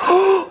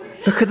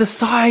 Look at the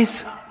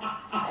size.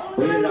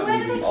 Where do they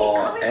keep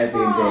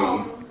coming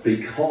from?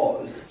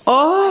 because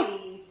Oh!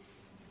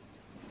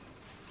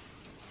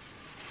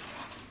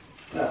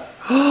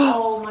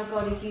 Oh my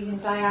god, he's using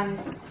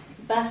Diane's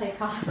birthday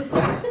card.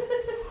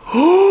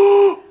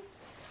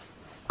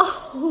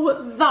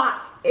 Oh,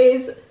 that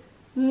is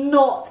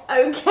not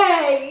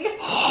okay.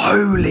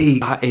 Holy,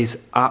 that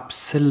is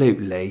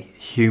absolutely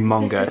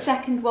humongous. This is the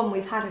second one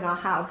we've had in our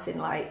house in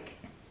like,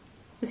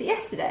 was it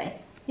yesterday?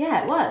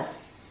 Yeah, it was.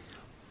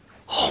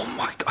 Oh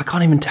my god, I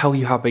can't even tell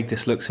you how big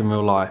this looks in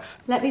real life.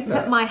 Let me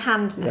put my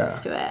hand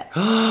next to it.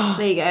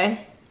 There you go.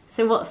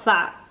 So what's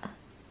that?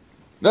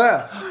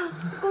 Yeah.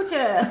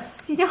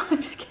 Gorgeous. You know,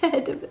 I'm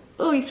scared of it.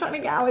 Oh, he's trying to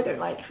get out. I don't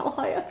like how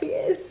high up he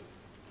is.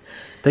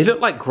 They look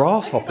like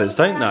grasshoppers,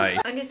 don't they?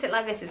 I'm gonna sit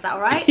like this, is that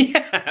alright?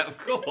 Yeah, of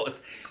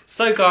course.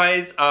 So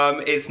guys,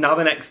 it's now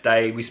the next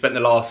day. We spent the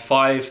last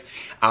 5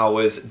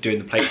 hours doing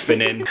the plate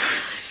spinning.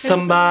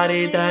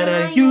 Somebody that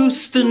I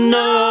used to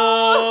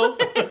know.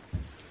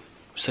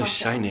 So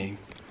shiny.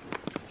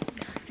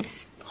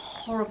 This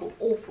horrible,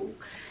 awful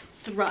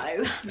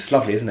throw. It's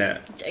lovely, isn't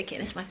it? I'm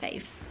joking, it's my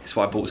fave. It's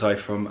what I bought Zoe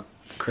from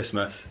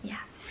Christmas. Yeah.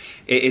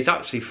 It is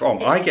actually from.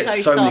 It's I get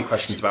so so many soft.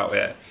 questions about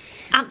it.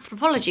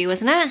 Anthropology,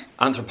 wasn't it?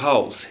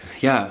 Anthropals,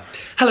 yeah.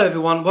 Hello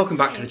everyone, welcome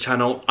back to the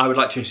channel. I would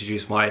like to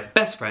introduce my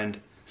best friend,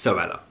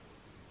 Zoella.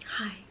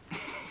 Hi.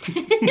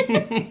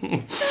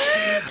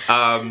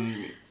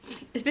 Um,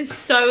 It's been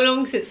so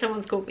long since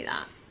someone's called me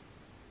that.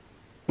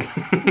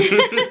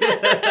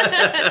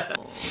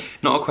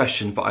 Not a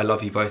question, but I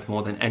love you both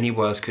more than any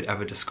words could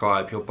ever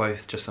describe. You're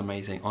both just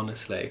amazing,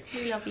 honestly.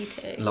 We love you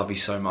too. Love you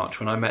so much.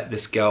 When I met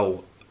this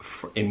girl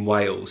in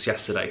Wales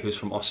yesterday who's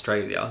from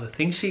Australia,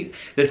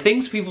 the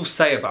things people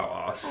say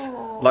about us,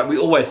 Aww. like we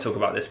always talk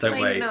about this, don't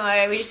I we?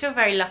 know, we just feel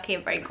very lucky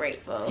and very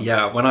grateful.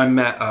 Yeah, when I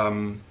met, I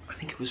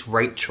think it was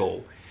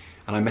Rachel,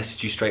 and I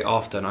messaged you straight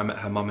after, and I met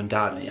her mum and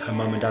dad. Her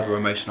mum and dad were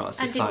emotional. It's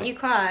And just didn't like, you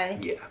cry?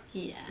 Yeah.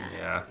 Yeah.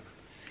 Yeah.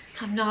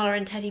 Have Nala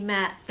and Teddy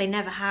met? They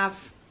never have.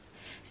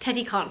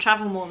 Teddy can't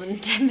travel more than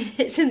 10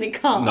 minutes in the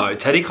car. No,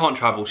 Teddy can't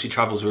travel. She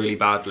travels really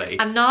badly.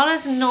 And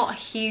Nala's not a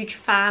huge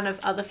fan of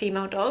other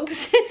female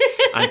dogs.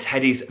 And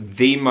Teddy's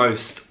the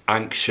most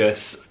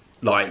anxious,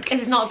 like...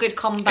 It's not a good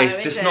combo, It's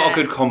just not a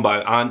good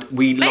combo, and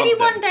we love Maybe them.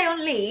 one day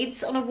on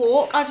Leeds, on a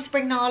walk, I'll just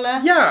bring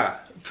Nala. Yeah,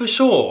 for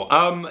sure.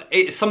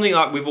 It's something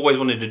like we've always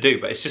wanted to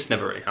do, but it's just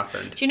never really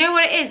happened. Do you know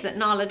what it is that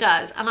Nala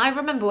does? And I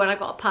remember when I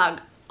got a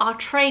pug, our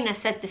trainer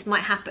said this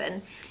might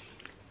happen.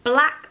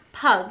 Black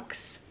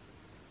pugs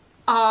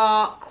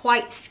are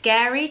quite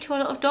scary to a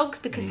lot of dogs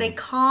because they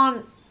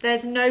can't,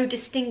 there's no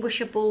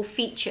distinguishable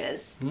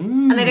features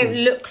and they don't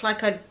look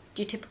like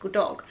your typical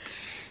dog.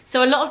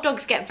 So a lot of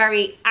dogs get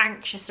very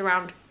anxious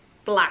around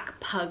black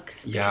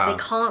pugs because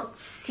they can't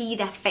see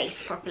their face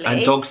properly.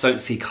 And dogs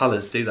don't see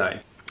colours, do they?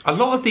 A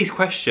lot of these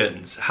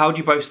questions, how do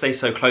you both stay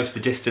so close to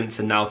distance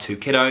and now 2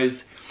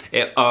 kiddos?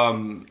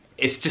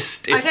 It's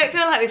just... I don't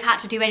feel like we've had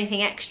to do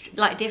anything extra,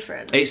 like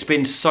different. It's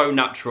been so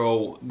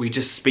natural. We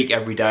just speak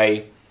every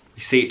day.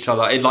 We see each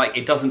other.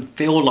 It doesn't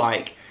feel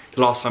like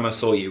the last time I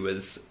saw you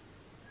was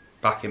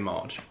back in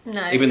March.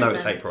 No, even though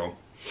it's April.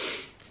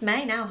 It's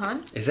May now,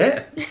 hon. Is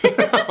it?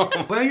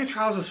 Where are your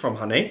trousers from,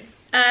 honey?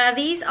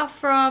 These are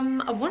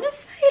from, I want to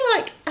say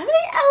like, are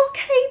they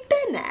LK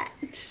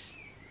Bennett?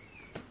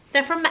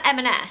 They're from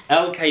M&S.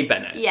 LK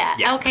Bennett. Yeah,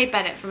 LK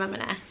Bennett from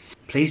M&S.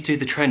 Please do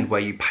the trend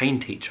where you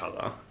paint each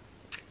other.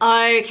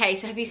 Okay,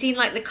 so have you seen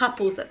like the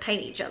couples that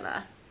paint each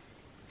other?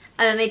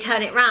 And then they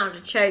turn it round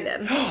and show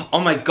them. Oh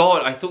my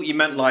god, I thought you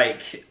meant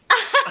like...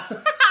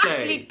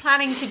 Actually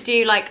planning to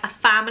do like a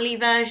family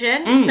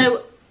version.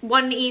 So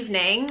one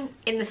evening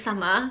in the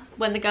summer,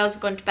 when the girls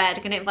have gone to bed,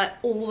 I'm going to invite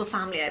all the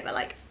family over,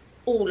 like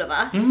all of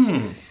us.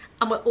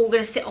 And we're all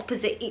going to sit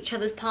opposite each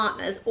other's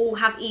partners, all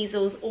have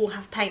easels, all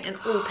have paint, and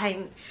all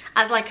paint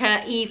as like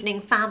an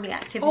evening family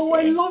activity. Oh,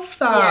 I love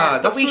that. Yeah,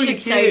 that's we really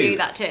should cute. so do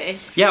that too.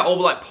 Yeah, or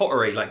like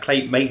pottery, like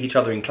clay, make each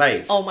other in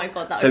clays. Oh my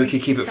god, that so would we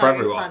could keep it so for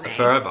everyone, funny.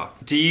 forever.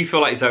 Do you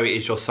feel like Zoe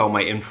is your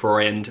soulmate in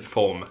friend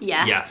form?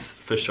 Yeah. Yes,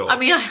 for sure. I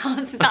mean, I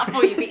answered that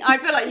for you, but I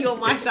feel like you're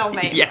my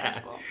soulmate.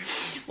 Yeah.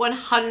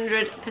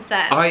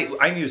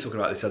 100%. Amy was talking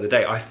about this the other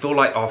day. I feel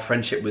like our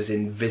friendship was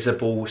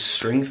invisible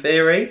string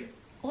theory.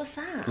 What's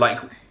that? Like,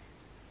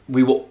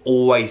 we were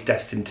always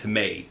destined to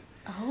meet.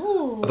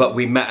 Oh. But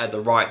we met at the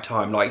right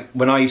time. Like,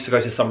 when I used to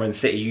go to Summer in the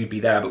City, you'd be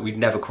there, but we'd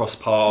never cross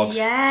paths.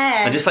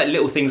 Yeah. And just like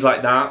little things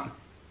like that.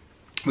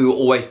 We were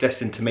always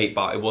destined to meet,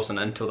 but it wasn't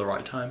until the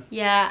right time.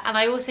 Yeah, and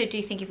I also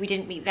do think if we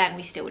didn't meet then,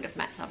 we still would have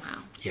met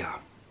somehow. Yeah.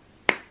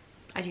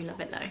 I do love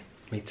it though.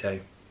 Me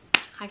too.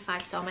 High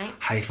five, soulmate.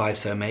 High five,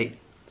 so mate.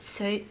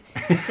 So neat.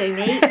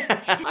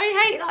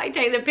 I hate that I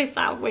take the piss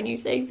out when you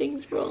say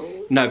things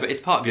wrong. No, but it's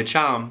part of your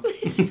charm.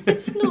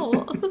 It's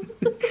not.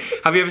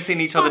 Have you ever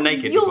seen each other Part of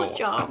naked your before?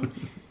 charm.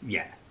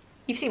 Yeah.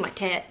 You've seen my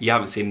tits. You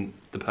haven't seen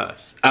the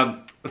purse.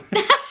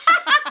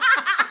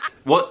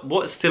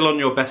 What's still on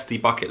your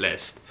bestie bucket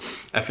list?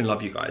 Effing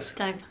love you guys.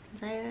 Don't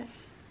say it.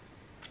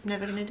 I'm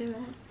never gonna do it.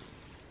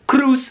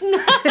 Cruise.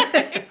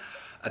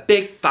 A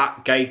big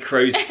fat gay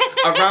cruise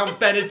around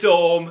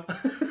Benidorm.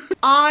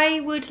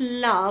 I would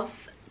love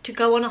to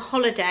go on a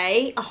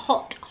holiday, a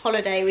hot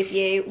holiday with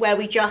you, where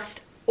we just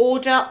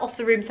order off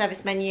the room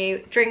service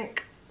menu,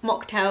 drink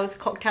mocktails,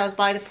 cocktails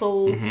by the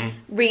pool,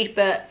 read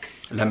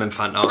books, lemon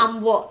Fanta,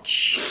 and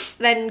watch,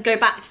 then go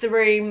back to the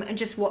room and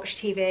just watch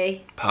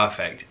TV.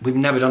 Perfect. We've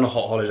never done a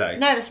hot holiday.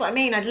 No, that's what I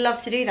mean. I'd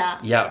love to do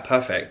that. Yeah,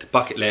 perfect.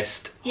 Bucket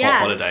list, hot Yeah.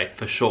 holiday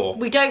for sure.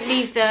 We don't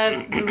leave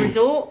the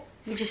resort.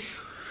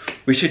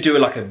 We should do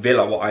like a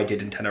villa, what I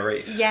did in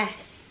Tenerife. Yes.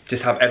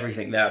 Just have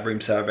everything there,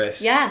 room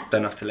service. Yeah.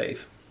 Don't have to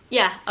leave.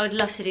 Yeah, I would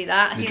love to do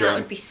that. I think that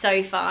would be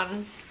so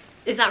fun.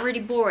 Is that really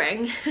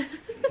boring?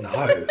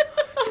 No,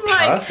 it's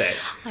Like, perfect.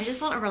 I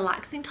just want a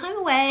relaxing time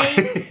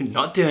away.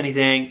 Not do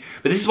anything.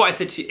 But this is what I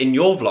said to you in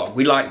your vlog.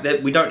 We like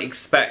that. We don't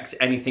expect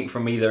anything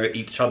from either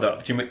each other.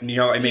 Do you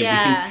know what I mean?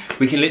 Yeah.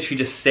 We can literally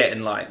just sit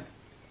and like.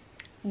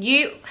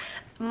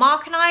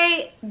 Mark and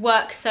I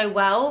work so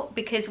well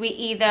because we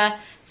either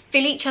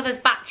fill each other's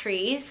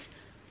batteries.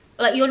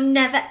 Like, you're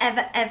never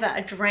ever ever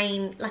a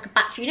drain, like a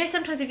battery. You know,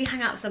 sometimes if you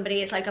hang out with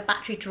somebody, it's like a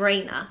battery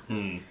drainer.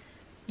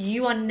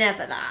 You are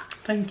never that.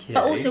 Thank you.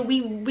 But also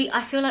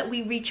I feel like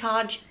we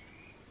recharge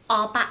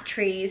our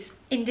batteries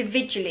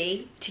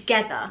individually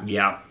together.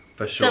 Yeah,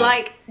 for sure. So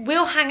like,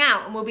 we'll hang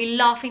out and we'll be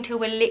laughing till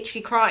we're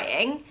literally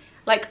crying,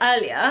 like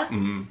earlier.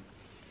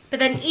 But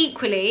then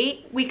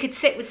equally, we could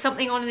sit with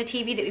something on in the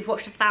TV that we've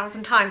watched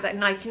 1,000 times, like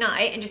night to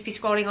night, and just be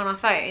scrolling on our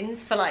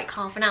phones for like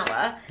half an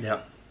hour.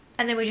 Yeah.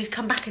 And then we just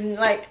come back and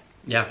like,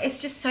 yeah,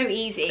 it's just so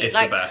easy. It's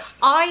like, the best.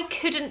 I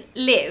couldn't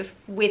live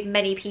with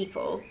many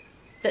people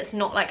that's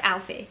not like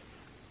Alfie.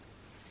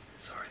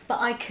 Sorry. But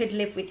I could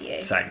live with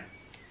you. Same.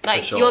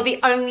 Like, sure. you're the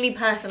only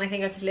person I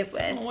think I could live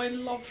with. Oh, I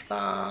love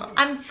that.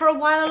 And for a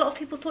while, a lot of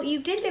people thought you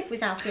did live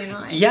with Alfie and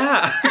I.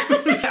 Yeah,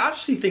 I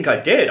actually think I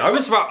did. I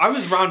was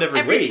round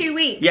every week. Every 2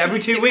 weeks. Yeah, every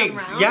you 2 used to come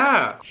weeks. round.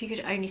 Yeah. If you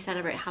could only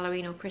celebrate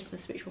Halloween or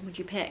Christmas, which one would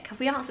you pick?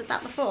 Have we answered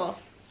that before?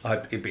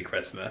 It'd be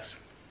Christmas.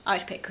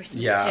 I'd pick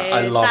Christmas Yeah, too.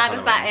 I love Sad Halloween.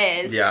 as that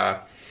is.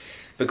 Yeah,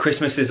 but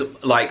Christmas is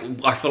like,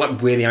 I feel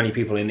like we're the only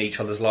people in each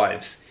other's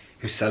lives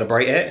who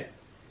celebrate it.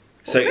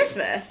 So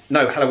Christmas?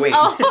 No, Halloween.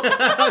 Oh.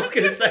 I was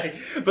gonna say,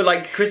 but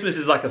like Christmas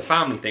is like a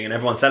family thing and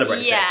everyone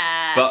celebrates it.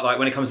 But like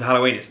when it comes to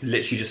Halloween, it's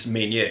literally just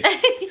me and you.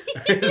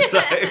 Yeah.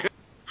 So.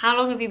 How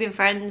long have you been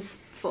friends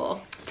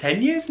for?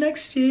 10 years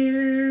next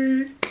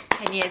year.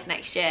 10 years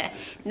next year.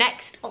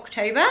 Next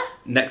October?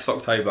 Next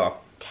October.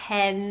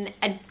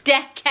 A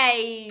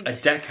decade. A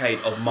decade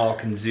of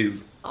Mark and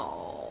Zoo.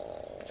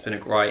 Oh. It's been a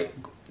great.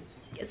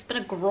 It's been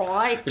a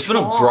great It's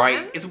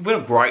been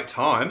a great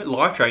time.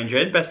 Life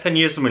changing. Best 10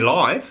 years of my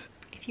life.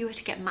 If you were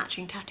to get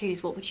matching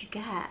tattoos, what would you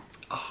get?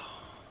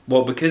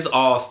 Well, because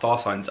our star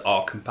signs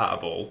are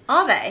compatible.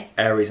 Are they?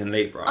 Aries and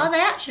Libra. Are they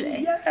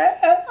actually? Yeah.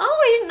 Oh,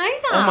 I didn't know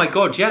that. Oh my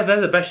god, yeah,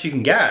 they're the best you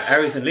can get.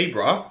 Aries and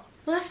Libra.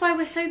 Well, that's why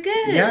we're so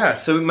good. Yeah,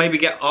 so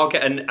maybe I'll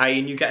get an A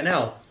and you get an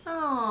L.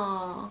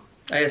 Oh.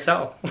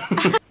 ASL.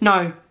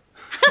 No.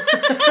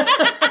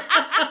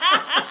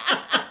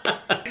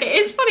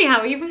 It is funny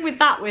how even with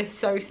that we're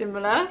so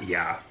similar.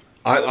 Yeah.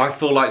 I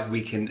feel like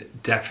we can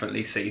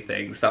definitely see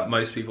things that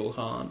most people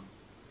can't.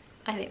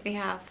 I think we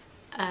have.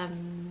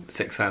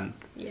 Sixth sense.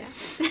 Yeah.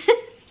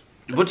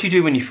 What do you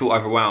do when you feel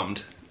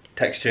overwhelmed?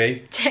 Text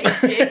you.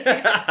 Text you.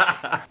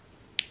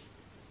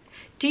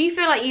 Do you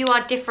feel like you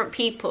are different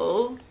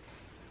people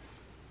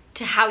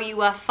to how you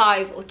were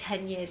 5 or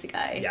 10 years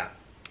ago? Yeah.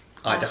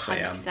 I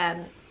definitely 100%.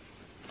 am.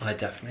 I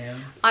definitely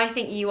am. I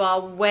think you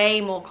are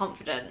way more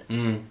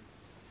confident.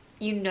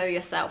 You know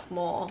yourself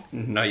more.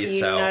 Know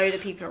yourself. You know the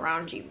people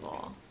around you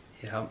more.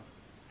 Yeah.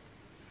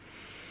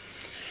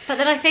 But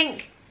then I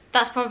think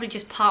that's probably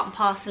just part and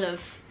parcel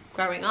of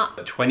growing up.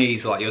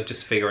 20s, like, you're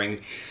just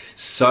figuring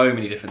so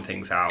many different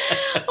things out.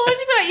 I want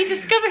to be like, you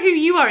discover who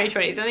you are in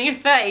your 20s, and in your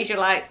 30s you're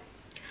like...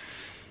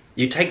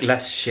 You take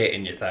less shit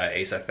in your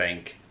 30s, I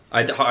think.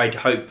 I'd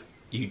hope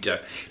you do.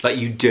 Like,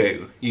 you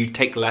do. You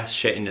take less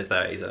shit in your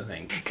 30s, I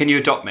think. Can you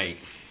adopt me?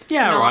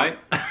 Yeah, No. alright.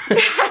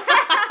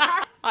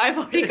 I've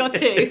already got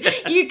 2.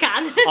 You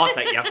can. I'll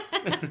take you.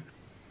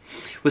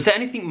 Was there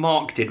anything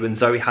Mark did when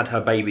Zoe had her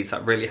babies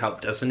that really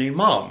helped as a new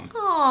mum?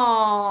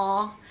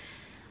 Aww.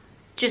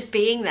 Just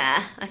being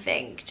there, I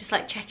think. Just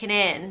like checking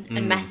in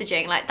and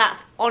messaging. Like,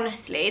 that's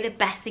honestly the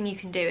best thing you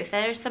can do. If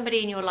there is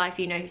somebody in your life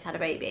you know who's had a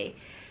baby,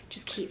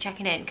 just keep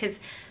checking in. Because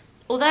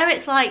although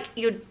it's like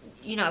you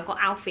know, I've got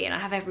Alfie and I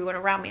have everyone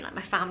around me, like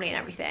my family and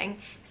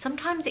everything,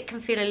 sometimes it can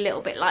feel a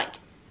little bit like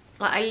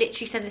I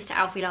literally said this to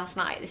Alfie last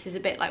night. This is a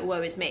bit like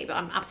woe is me, but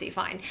I'm absolutely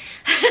fine.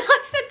 I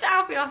said to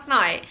Alfie last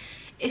night,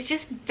 it's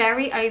just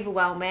very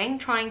overwhelming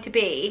trying to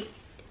be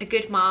a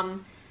good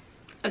mum,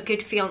 a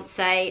good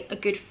fiance, a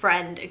good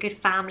friend, a good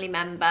family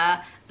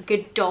member, a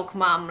good dog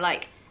mum.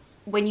 Like,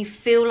 when you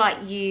feel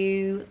like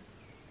you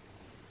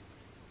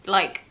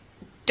like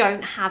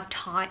don't have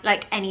time,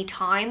 like any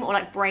time or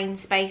like brain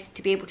space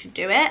to be able to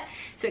do it,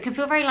 so it can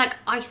feel very like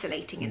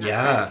isolating in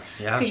that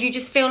sense. Because you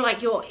just feel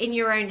like you're in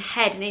your own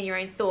head and in your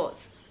own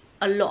thoughts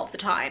a lot of the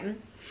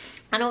time,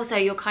 and also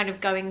you're kind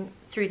of going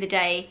through the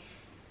day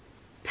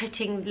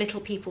putting little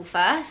people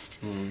first.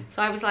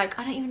 So I was like,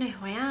 I don't even know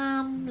who I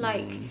am.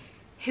 Like,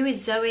 who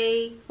is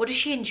Zoe? What does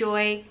she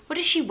enjoy? What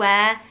does she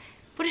wear?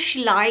 What does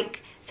she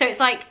like? So it's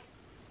like,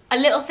 a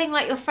little thing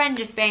like your friend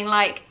just being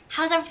like,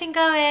 how's everything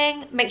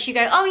going? Makes you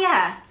go, oh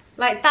yeah.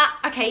 Like that,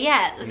 okay,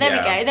 yeah, there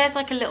we go. There's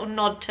like a little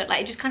nod to it.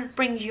 Like, it just kind of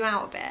brings you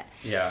out a bit.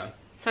 Yeah.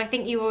 So I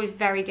think you were always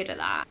very good at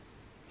that.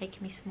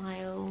 Making me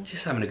smile.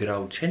 Just having a good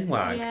old chin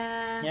wag.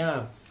 Yeah.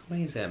 Yeah,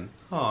 amazing.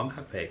 Oh, I'm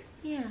happy.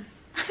 Yeah.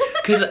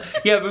 Because,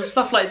 yeah, with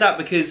stuff like that,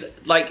 because,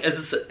 like,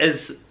 as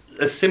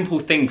a simple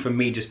thing from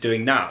me just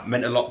doing that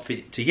meant a lot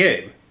to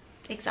you.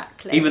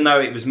 Exactly. Even though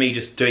it was me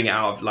just doing it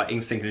out of, like,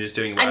 instinct and just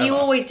doing whatever. And you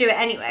always do it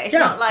anyway. It's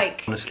not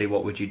like... Honestly,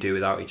 what would you do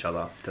without each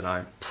other? Don't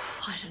know.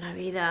 I don't know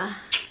either.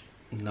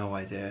 No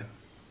idea.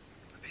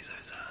 That'd be so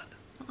sad.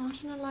 I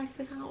don't know life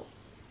without...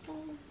 Oh.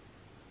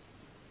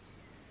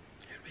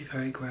 It would be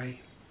very grey.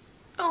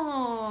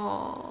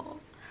 Oh.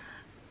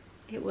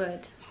 It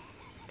would.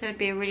 There would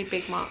be a really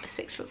big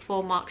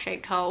 6'4"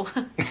 mark-shaped hole.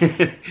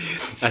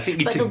 I think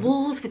you but two... the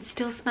walls would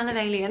still smell of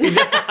alien.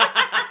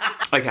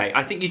 Okay,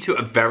 I think you two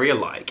are very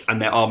alike,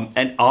 and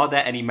are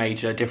there any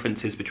major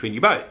differences between you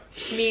both?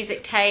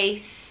 Music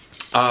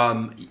taste.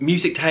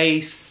 Music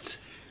taste.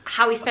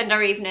 How we spend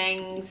our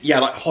evenings. Yeah,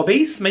 like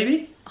hobbies,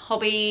 maybe?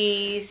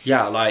 Hobbies.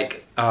 Yeah,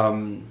 like,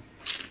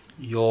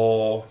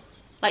 your...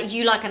 Like,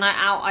 you like a night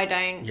out, I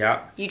don't.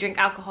 Yeah. You drink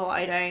alcohol,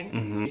 I don't.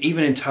 Mm-hmm.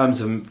 Even in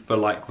terms of, for,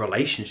 like,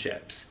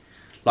 relationships.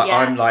 Like, yeah.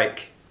 I'm,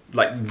 like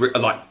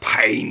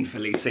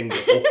painfully single.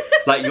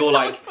 Like, you're,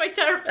 like... That's quite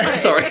terrifying.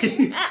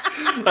 Sorry.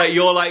 Like,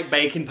 you're, like,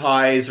 baking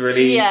pies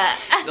really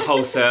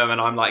wholesome,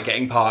 and I'm, like,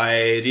 getting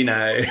pied, you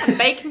know.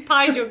 Baking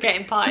pies, you're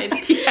getting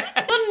pied.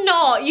 Yeah. You're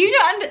not. You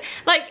don't...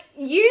 Like,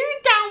 you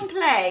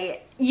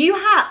downplay... You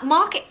have...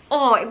 Mark it...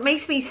 Oh, it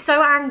makes me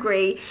so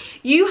angry.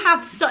 You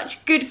have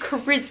such good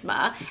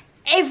charisma.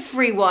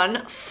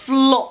 Everyone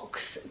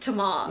flocks to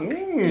Mark. You know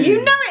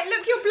it.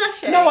 Look, you're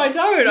blushing. No, I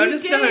don't. I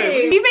just know.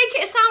 You make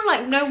it sound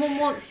like no one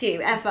wants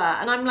you ever,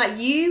 and I'm like,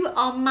 you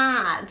are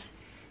mad.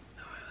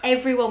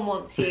 Everyone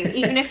wants you,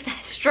 even if they're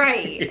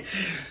straight.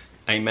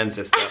 Amen,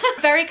 sister.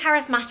 Very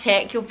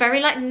charismatic. You're very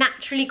like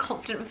naturally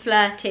confident and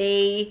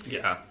flirty.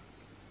 Yeah.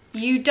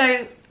 You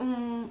don't.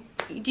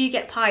 Do you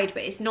get pied?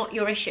 But it's not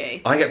your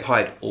issue. I get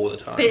pied all the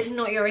time. But it's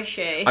not your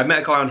issue. I met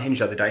a guy on Hinge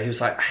the other day. He was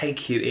like, "Hey,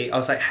 cutie." I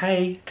was like,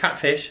 "Hey,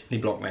 catfish," and he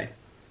blocked me.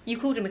 You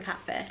called him a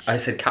catfish. I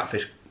said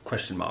catfish ?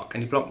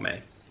 And he blocked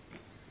me.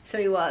 So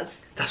he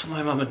was. That's what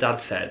my mum and dad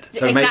said.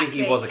 So exactly.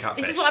 maybe he was a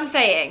catfish. This is what I'm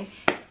saying.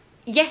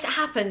 Yes, it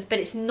happens, but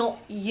it's not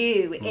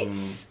you.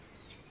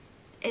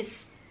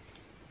 It's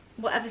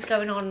whatever's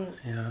going on.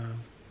 Yeah.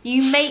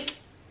 You make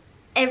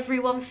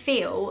everyone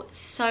feel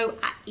so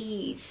at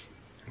ease.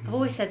 I've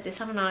always said this,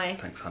 haven't I?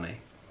 Thanks, honey.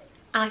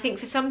 And I think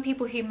for some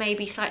people who may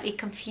be slightly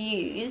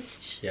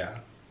confused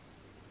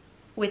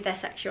with their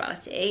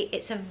sexuality,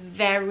 it's a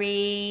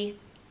very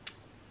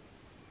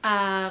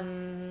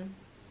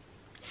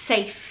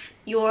safe.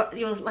 You're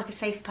like a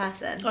safe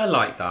person. I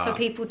like that. For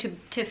people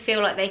to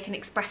feel like they can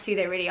express who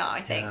they really are,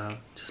 I think. Yeah.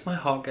 Just my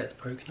heart gets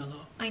broken a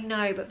lot. I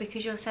know, but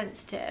because you're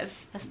sensitive,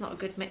 that's not a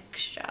good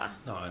mixture.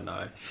 No, I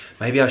know.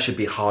 Maybe I should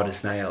be hard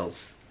as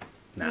nails.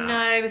 Nah.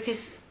 No, because...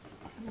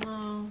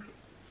 Well,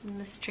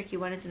 that's a tricky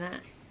one, isn't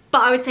it?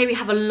 But I would say we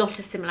have a lot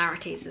of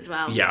similarities as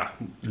well. Yeah,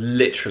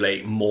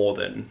 literally more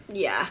than...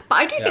 Yeah, but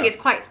I do think it's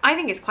quite... I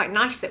think it's quite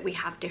nice that we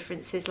have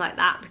differences like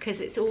that,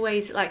 because it's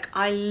always like,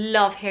 I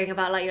love hearing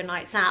about like your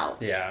nights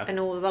out. Yeah. And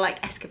all the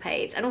like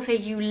escapades. And also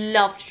you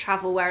love to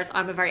travel, whereas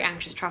I'm a very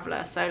anxious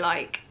traveller. So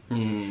like,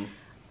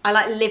 I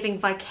like living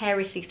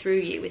vicariously through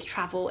you with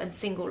travel and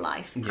single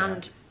life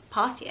and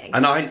partying.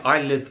 And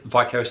I live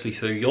vicariously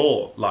through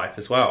your life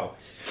as well.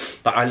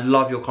 Like, I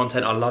love your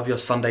content. I love your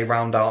Sunday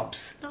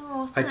roundups.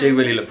 Oh, I do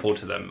really look forward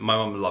to them. My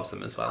mum loves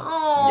them as well.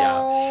 Oh,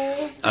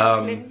 yeah.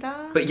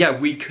 Linda. But yeah,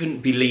 we couldn't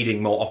be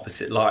leading more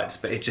opposite lives,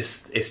 but it's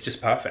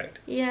just perfect.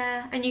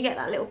 Yeah, and you get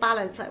that little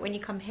balance, like when you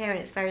come here and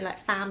it's very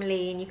like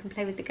family and you can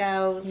play with the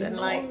girls and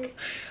like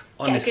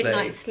honestly, get a good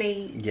night's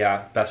sleep.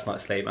 Yeah, best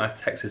night's sleep. I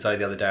texted Zoe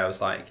the other day, I was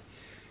like,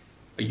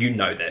 you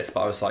know this,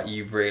 but I was like,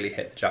 you've really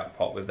hit the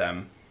jackpot with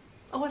them.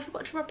 Oh, I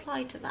forgot to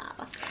reply to that.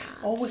 That's bad.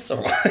 Oh, it's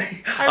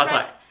alright. I was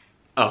like,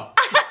 oh.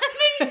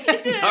 No, you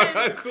didn't.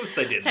 No, of course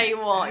I didn't. Tell you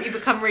what, you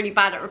become really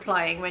bad at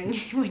replying when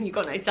you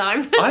got no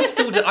time. I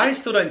still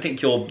don't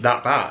think you're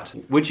that bad.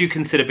 Would you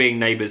consider being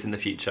neighbours in the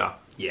future?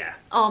 Yeah.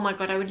 Oh my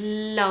god, I would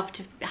love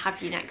to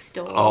have you next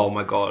door. Oh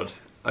my god,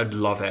 I'd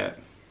love it.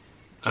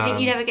 Do you think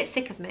you'd ever get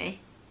sick of me?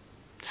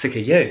 Sick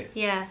of you?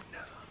 Yeah.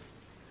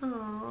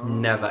 Aww.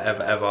 Never,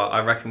 ever, ever.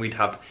 I reckon we'd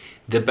have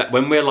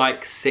when we're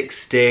like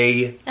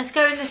 60. Let's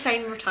go in the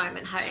same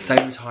retirement home.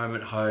 Same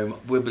retirement home.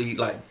 We'll be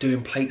like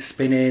doing plate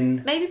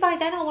spinning. Maybe by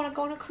then I want to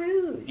go on a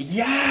cruise.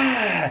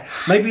 Yeah.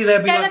 Maybe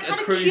there'll be They'll like have a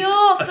had cruise. A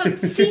cure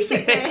for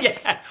seasickness.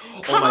 Yeah.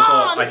 Come oh my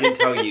god, on. I didn't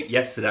tell you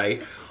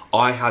yesterday.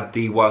 I had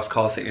the worst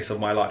car sickness of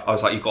my life. I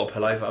was like, you've got to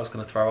pull over. I was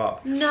going to throw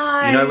up.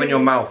 No. You know when your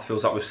mouth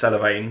fills up with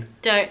cellophane?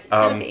 Don't.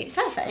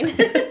 Cellophane.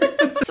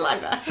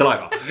 Saliva.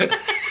 Saliva.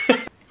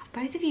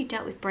 Both of you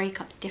dealt with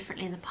breakups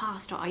differently in the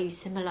past, or are you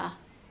similar?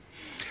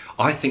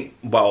 I think,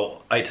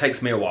 well, it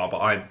takes me a while, but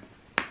I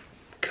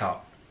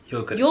cut.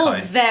 You're good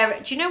at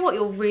cutting. Do you know what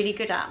you're really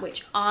good at,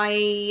 which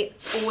I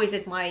always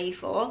admire you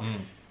for?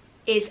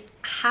 is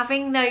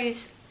having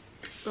those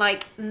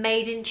like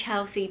made in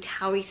Chelsea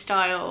Towie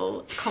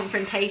style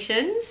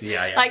confrontations.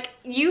 Yeah. Like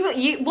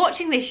you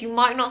watching this, you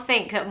might not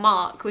think that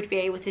Mark would be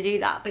able to do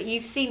that, but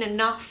you've seen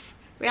enough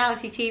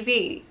reality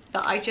TV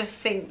that I just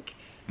think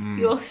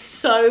you're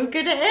so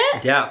good at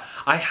it. Yeah,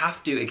 I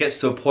have to. It gets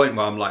to a point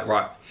where I'm like,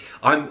 right,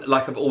 I'm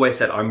like I've always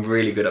said, I'm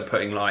really good at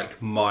putting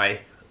like my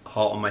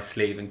heart on my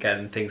sleeve and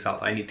getting things out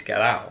that I need to get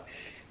out.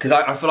 Because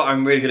I feel like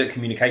I'm really good at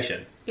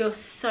communication. You're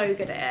so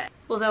good at it.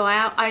 Although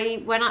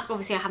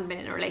obviously I haven't been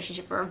in a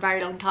relationship for a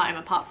very long time,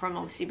 apart from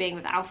obviously being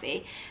with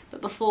Alfie.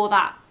 But before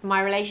that,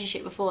 my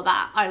relationship before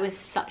that, I was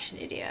such an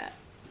idiot.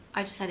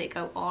 I just let it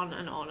go on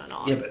and on and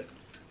on. Yeah, but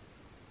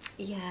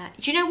yeah.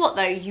 Do you know what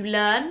though? You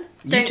learn.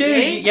 You do.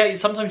 Yeah,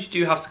 sometimes you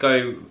do have to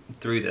go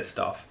through this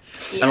stuff.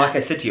 Yeah. And like I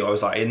said to you, I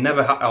was like,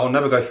 I'll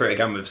never go through it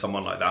again with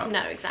someone like that.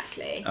 No,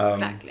 exactly.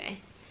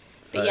 Exactly.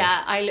 So. But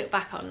yeah, I look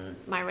back on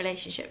my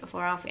relationship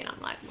before Alfie and I'm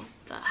like, what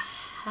the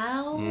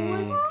hell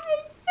was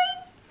I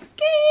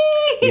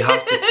thinking? You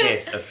have to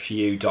kiss a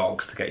few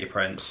dogs to get your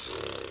prince.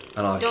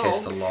 And I've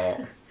kissed a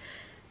lot.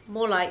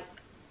 More like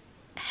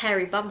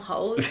hairy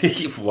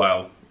bumholes.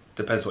 Well,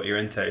 depends what you're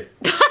into.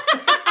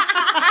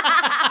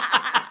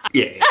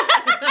 Yeah.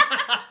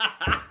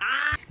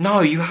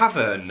 No, you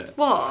haven't.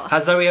 What?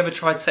 Has Zoe ever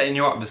tried setting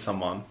you up with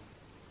someone?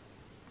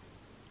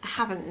 I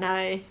haven't,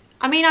 no.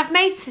 I mean, I've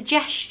made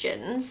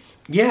suggestions.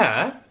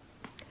 Yeah.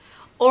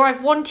 Or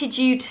I've wanted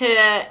you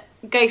to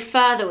go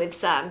further with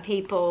certain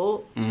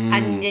people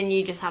and then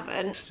you just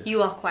haven't.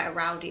 You are quite a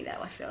rowdy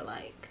though, I feel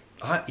like.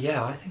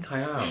 Yeah, I think I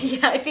am.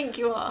 Yeah, I think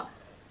you are.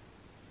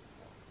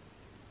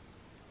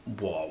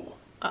 Whoa.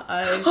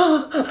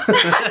 Uh-oh.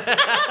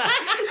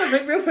 I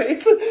make real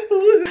face.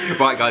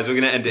 Right guys, we're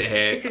gonna end it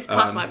here. This is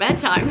past my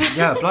bedtime.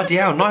 Yeah, bloody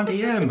hell, 9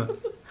 PM.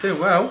 Doing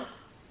well.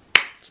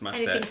 Smashed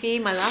Anything it. for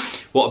you, my love?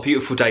 What a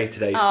beautiful day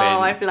today's been. Oh,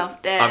 I've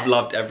loved it. I've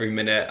loved every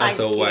minute, as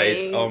Thank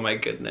always. you. Oh my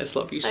goodness,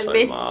 love you so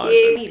miss much.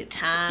 you. Need a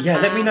tan. Yeah,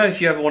 let me know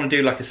if you ever want to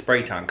do like a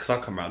spray tan, because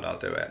I'll come round, I'll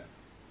do it.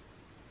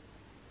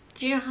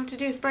 Do you know how to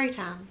do a spray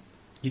tan?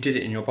 You did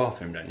it in your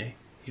bathroom, don't you?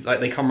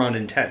 Like they come round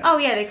in tents. Oh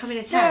yeah, they come in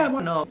a tent. Yeah,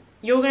 why not?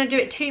 You're going to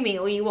do it to me,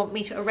 or you want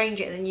me to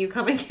arrange it and then you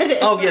come and get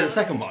it? Oh yeah, the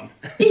second one.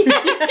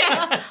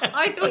 Yeah.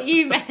 I thought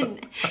you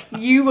meant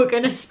you were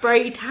going to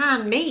spray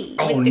tan me.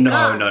 Oh with the no,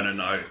 gun.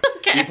 no.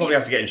 Okay. You'd probably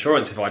have to get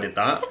insurance if I did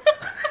that.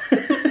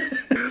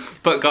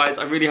 But guys,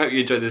 I really hope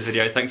you enjoyed this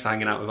video. Thanks for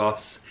hanging out with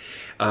us.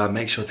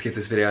 Make sure to give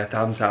this video a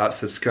thumbs up,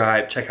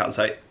 subscribe, check out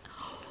Zoe.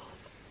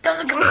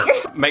 Don't look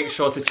at me. Make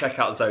sure to check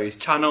out Zoe's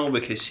channel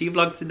because she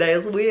vlogged today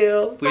as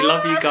well. We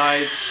love you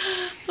guys.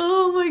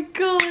 Oh my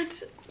god.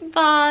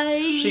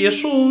 Bye. See you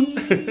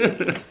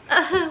soon.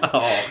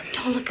 Oh.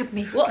 Don't look at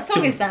me. What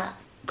song is that?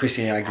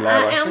 Christina Aguilera.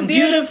 I am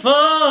beautiful,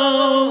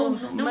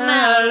 no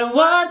matter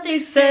what they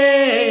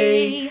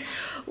say.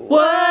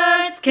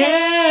 Words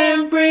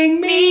can't bring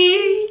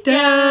me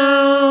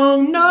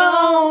down. No.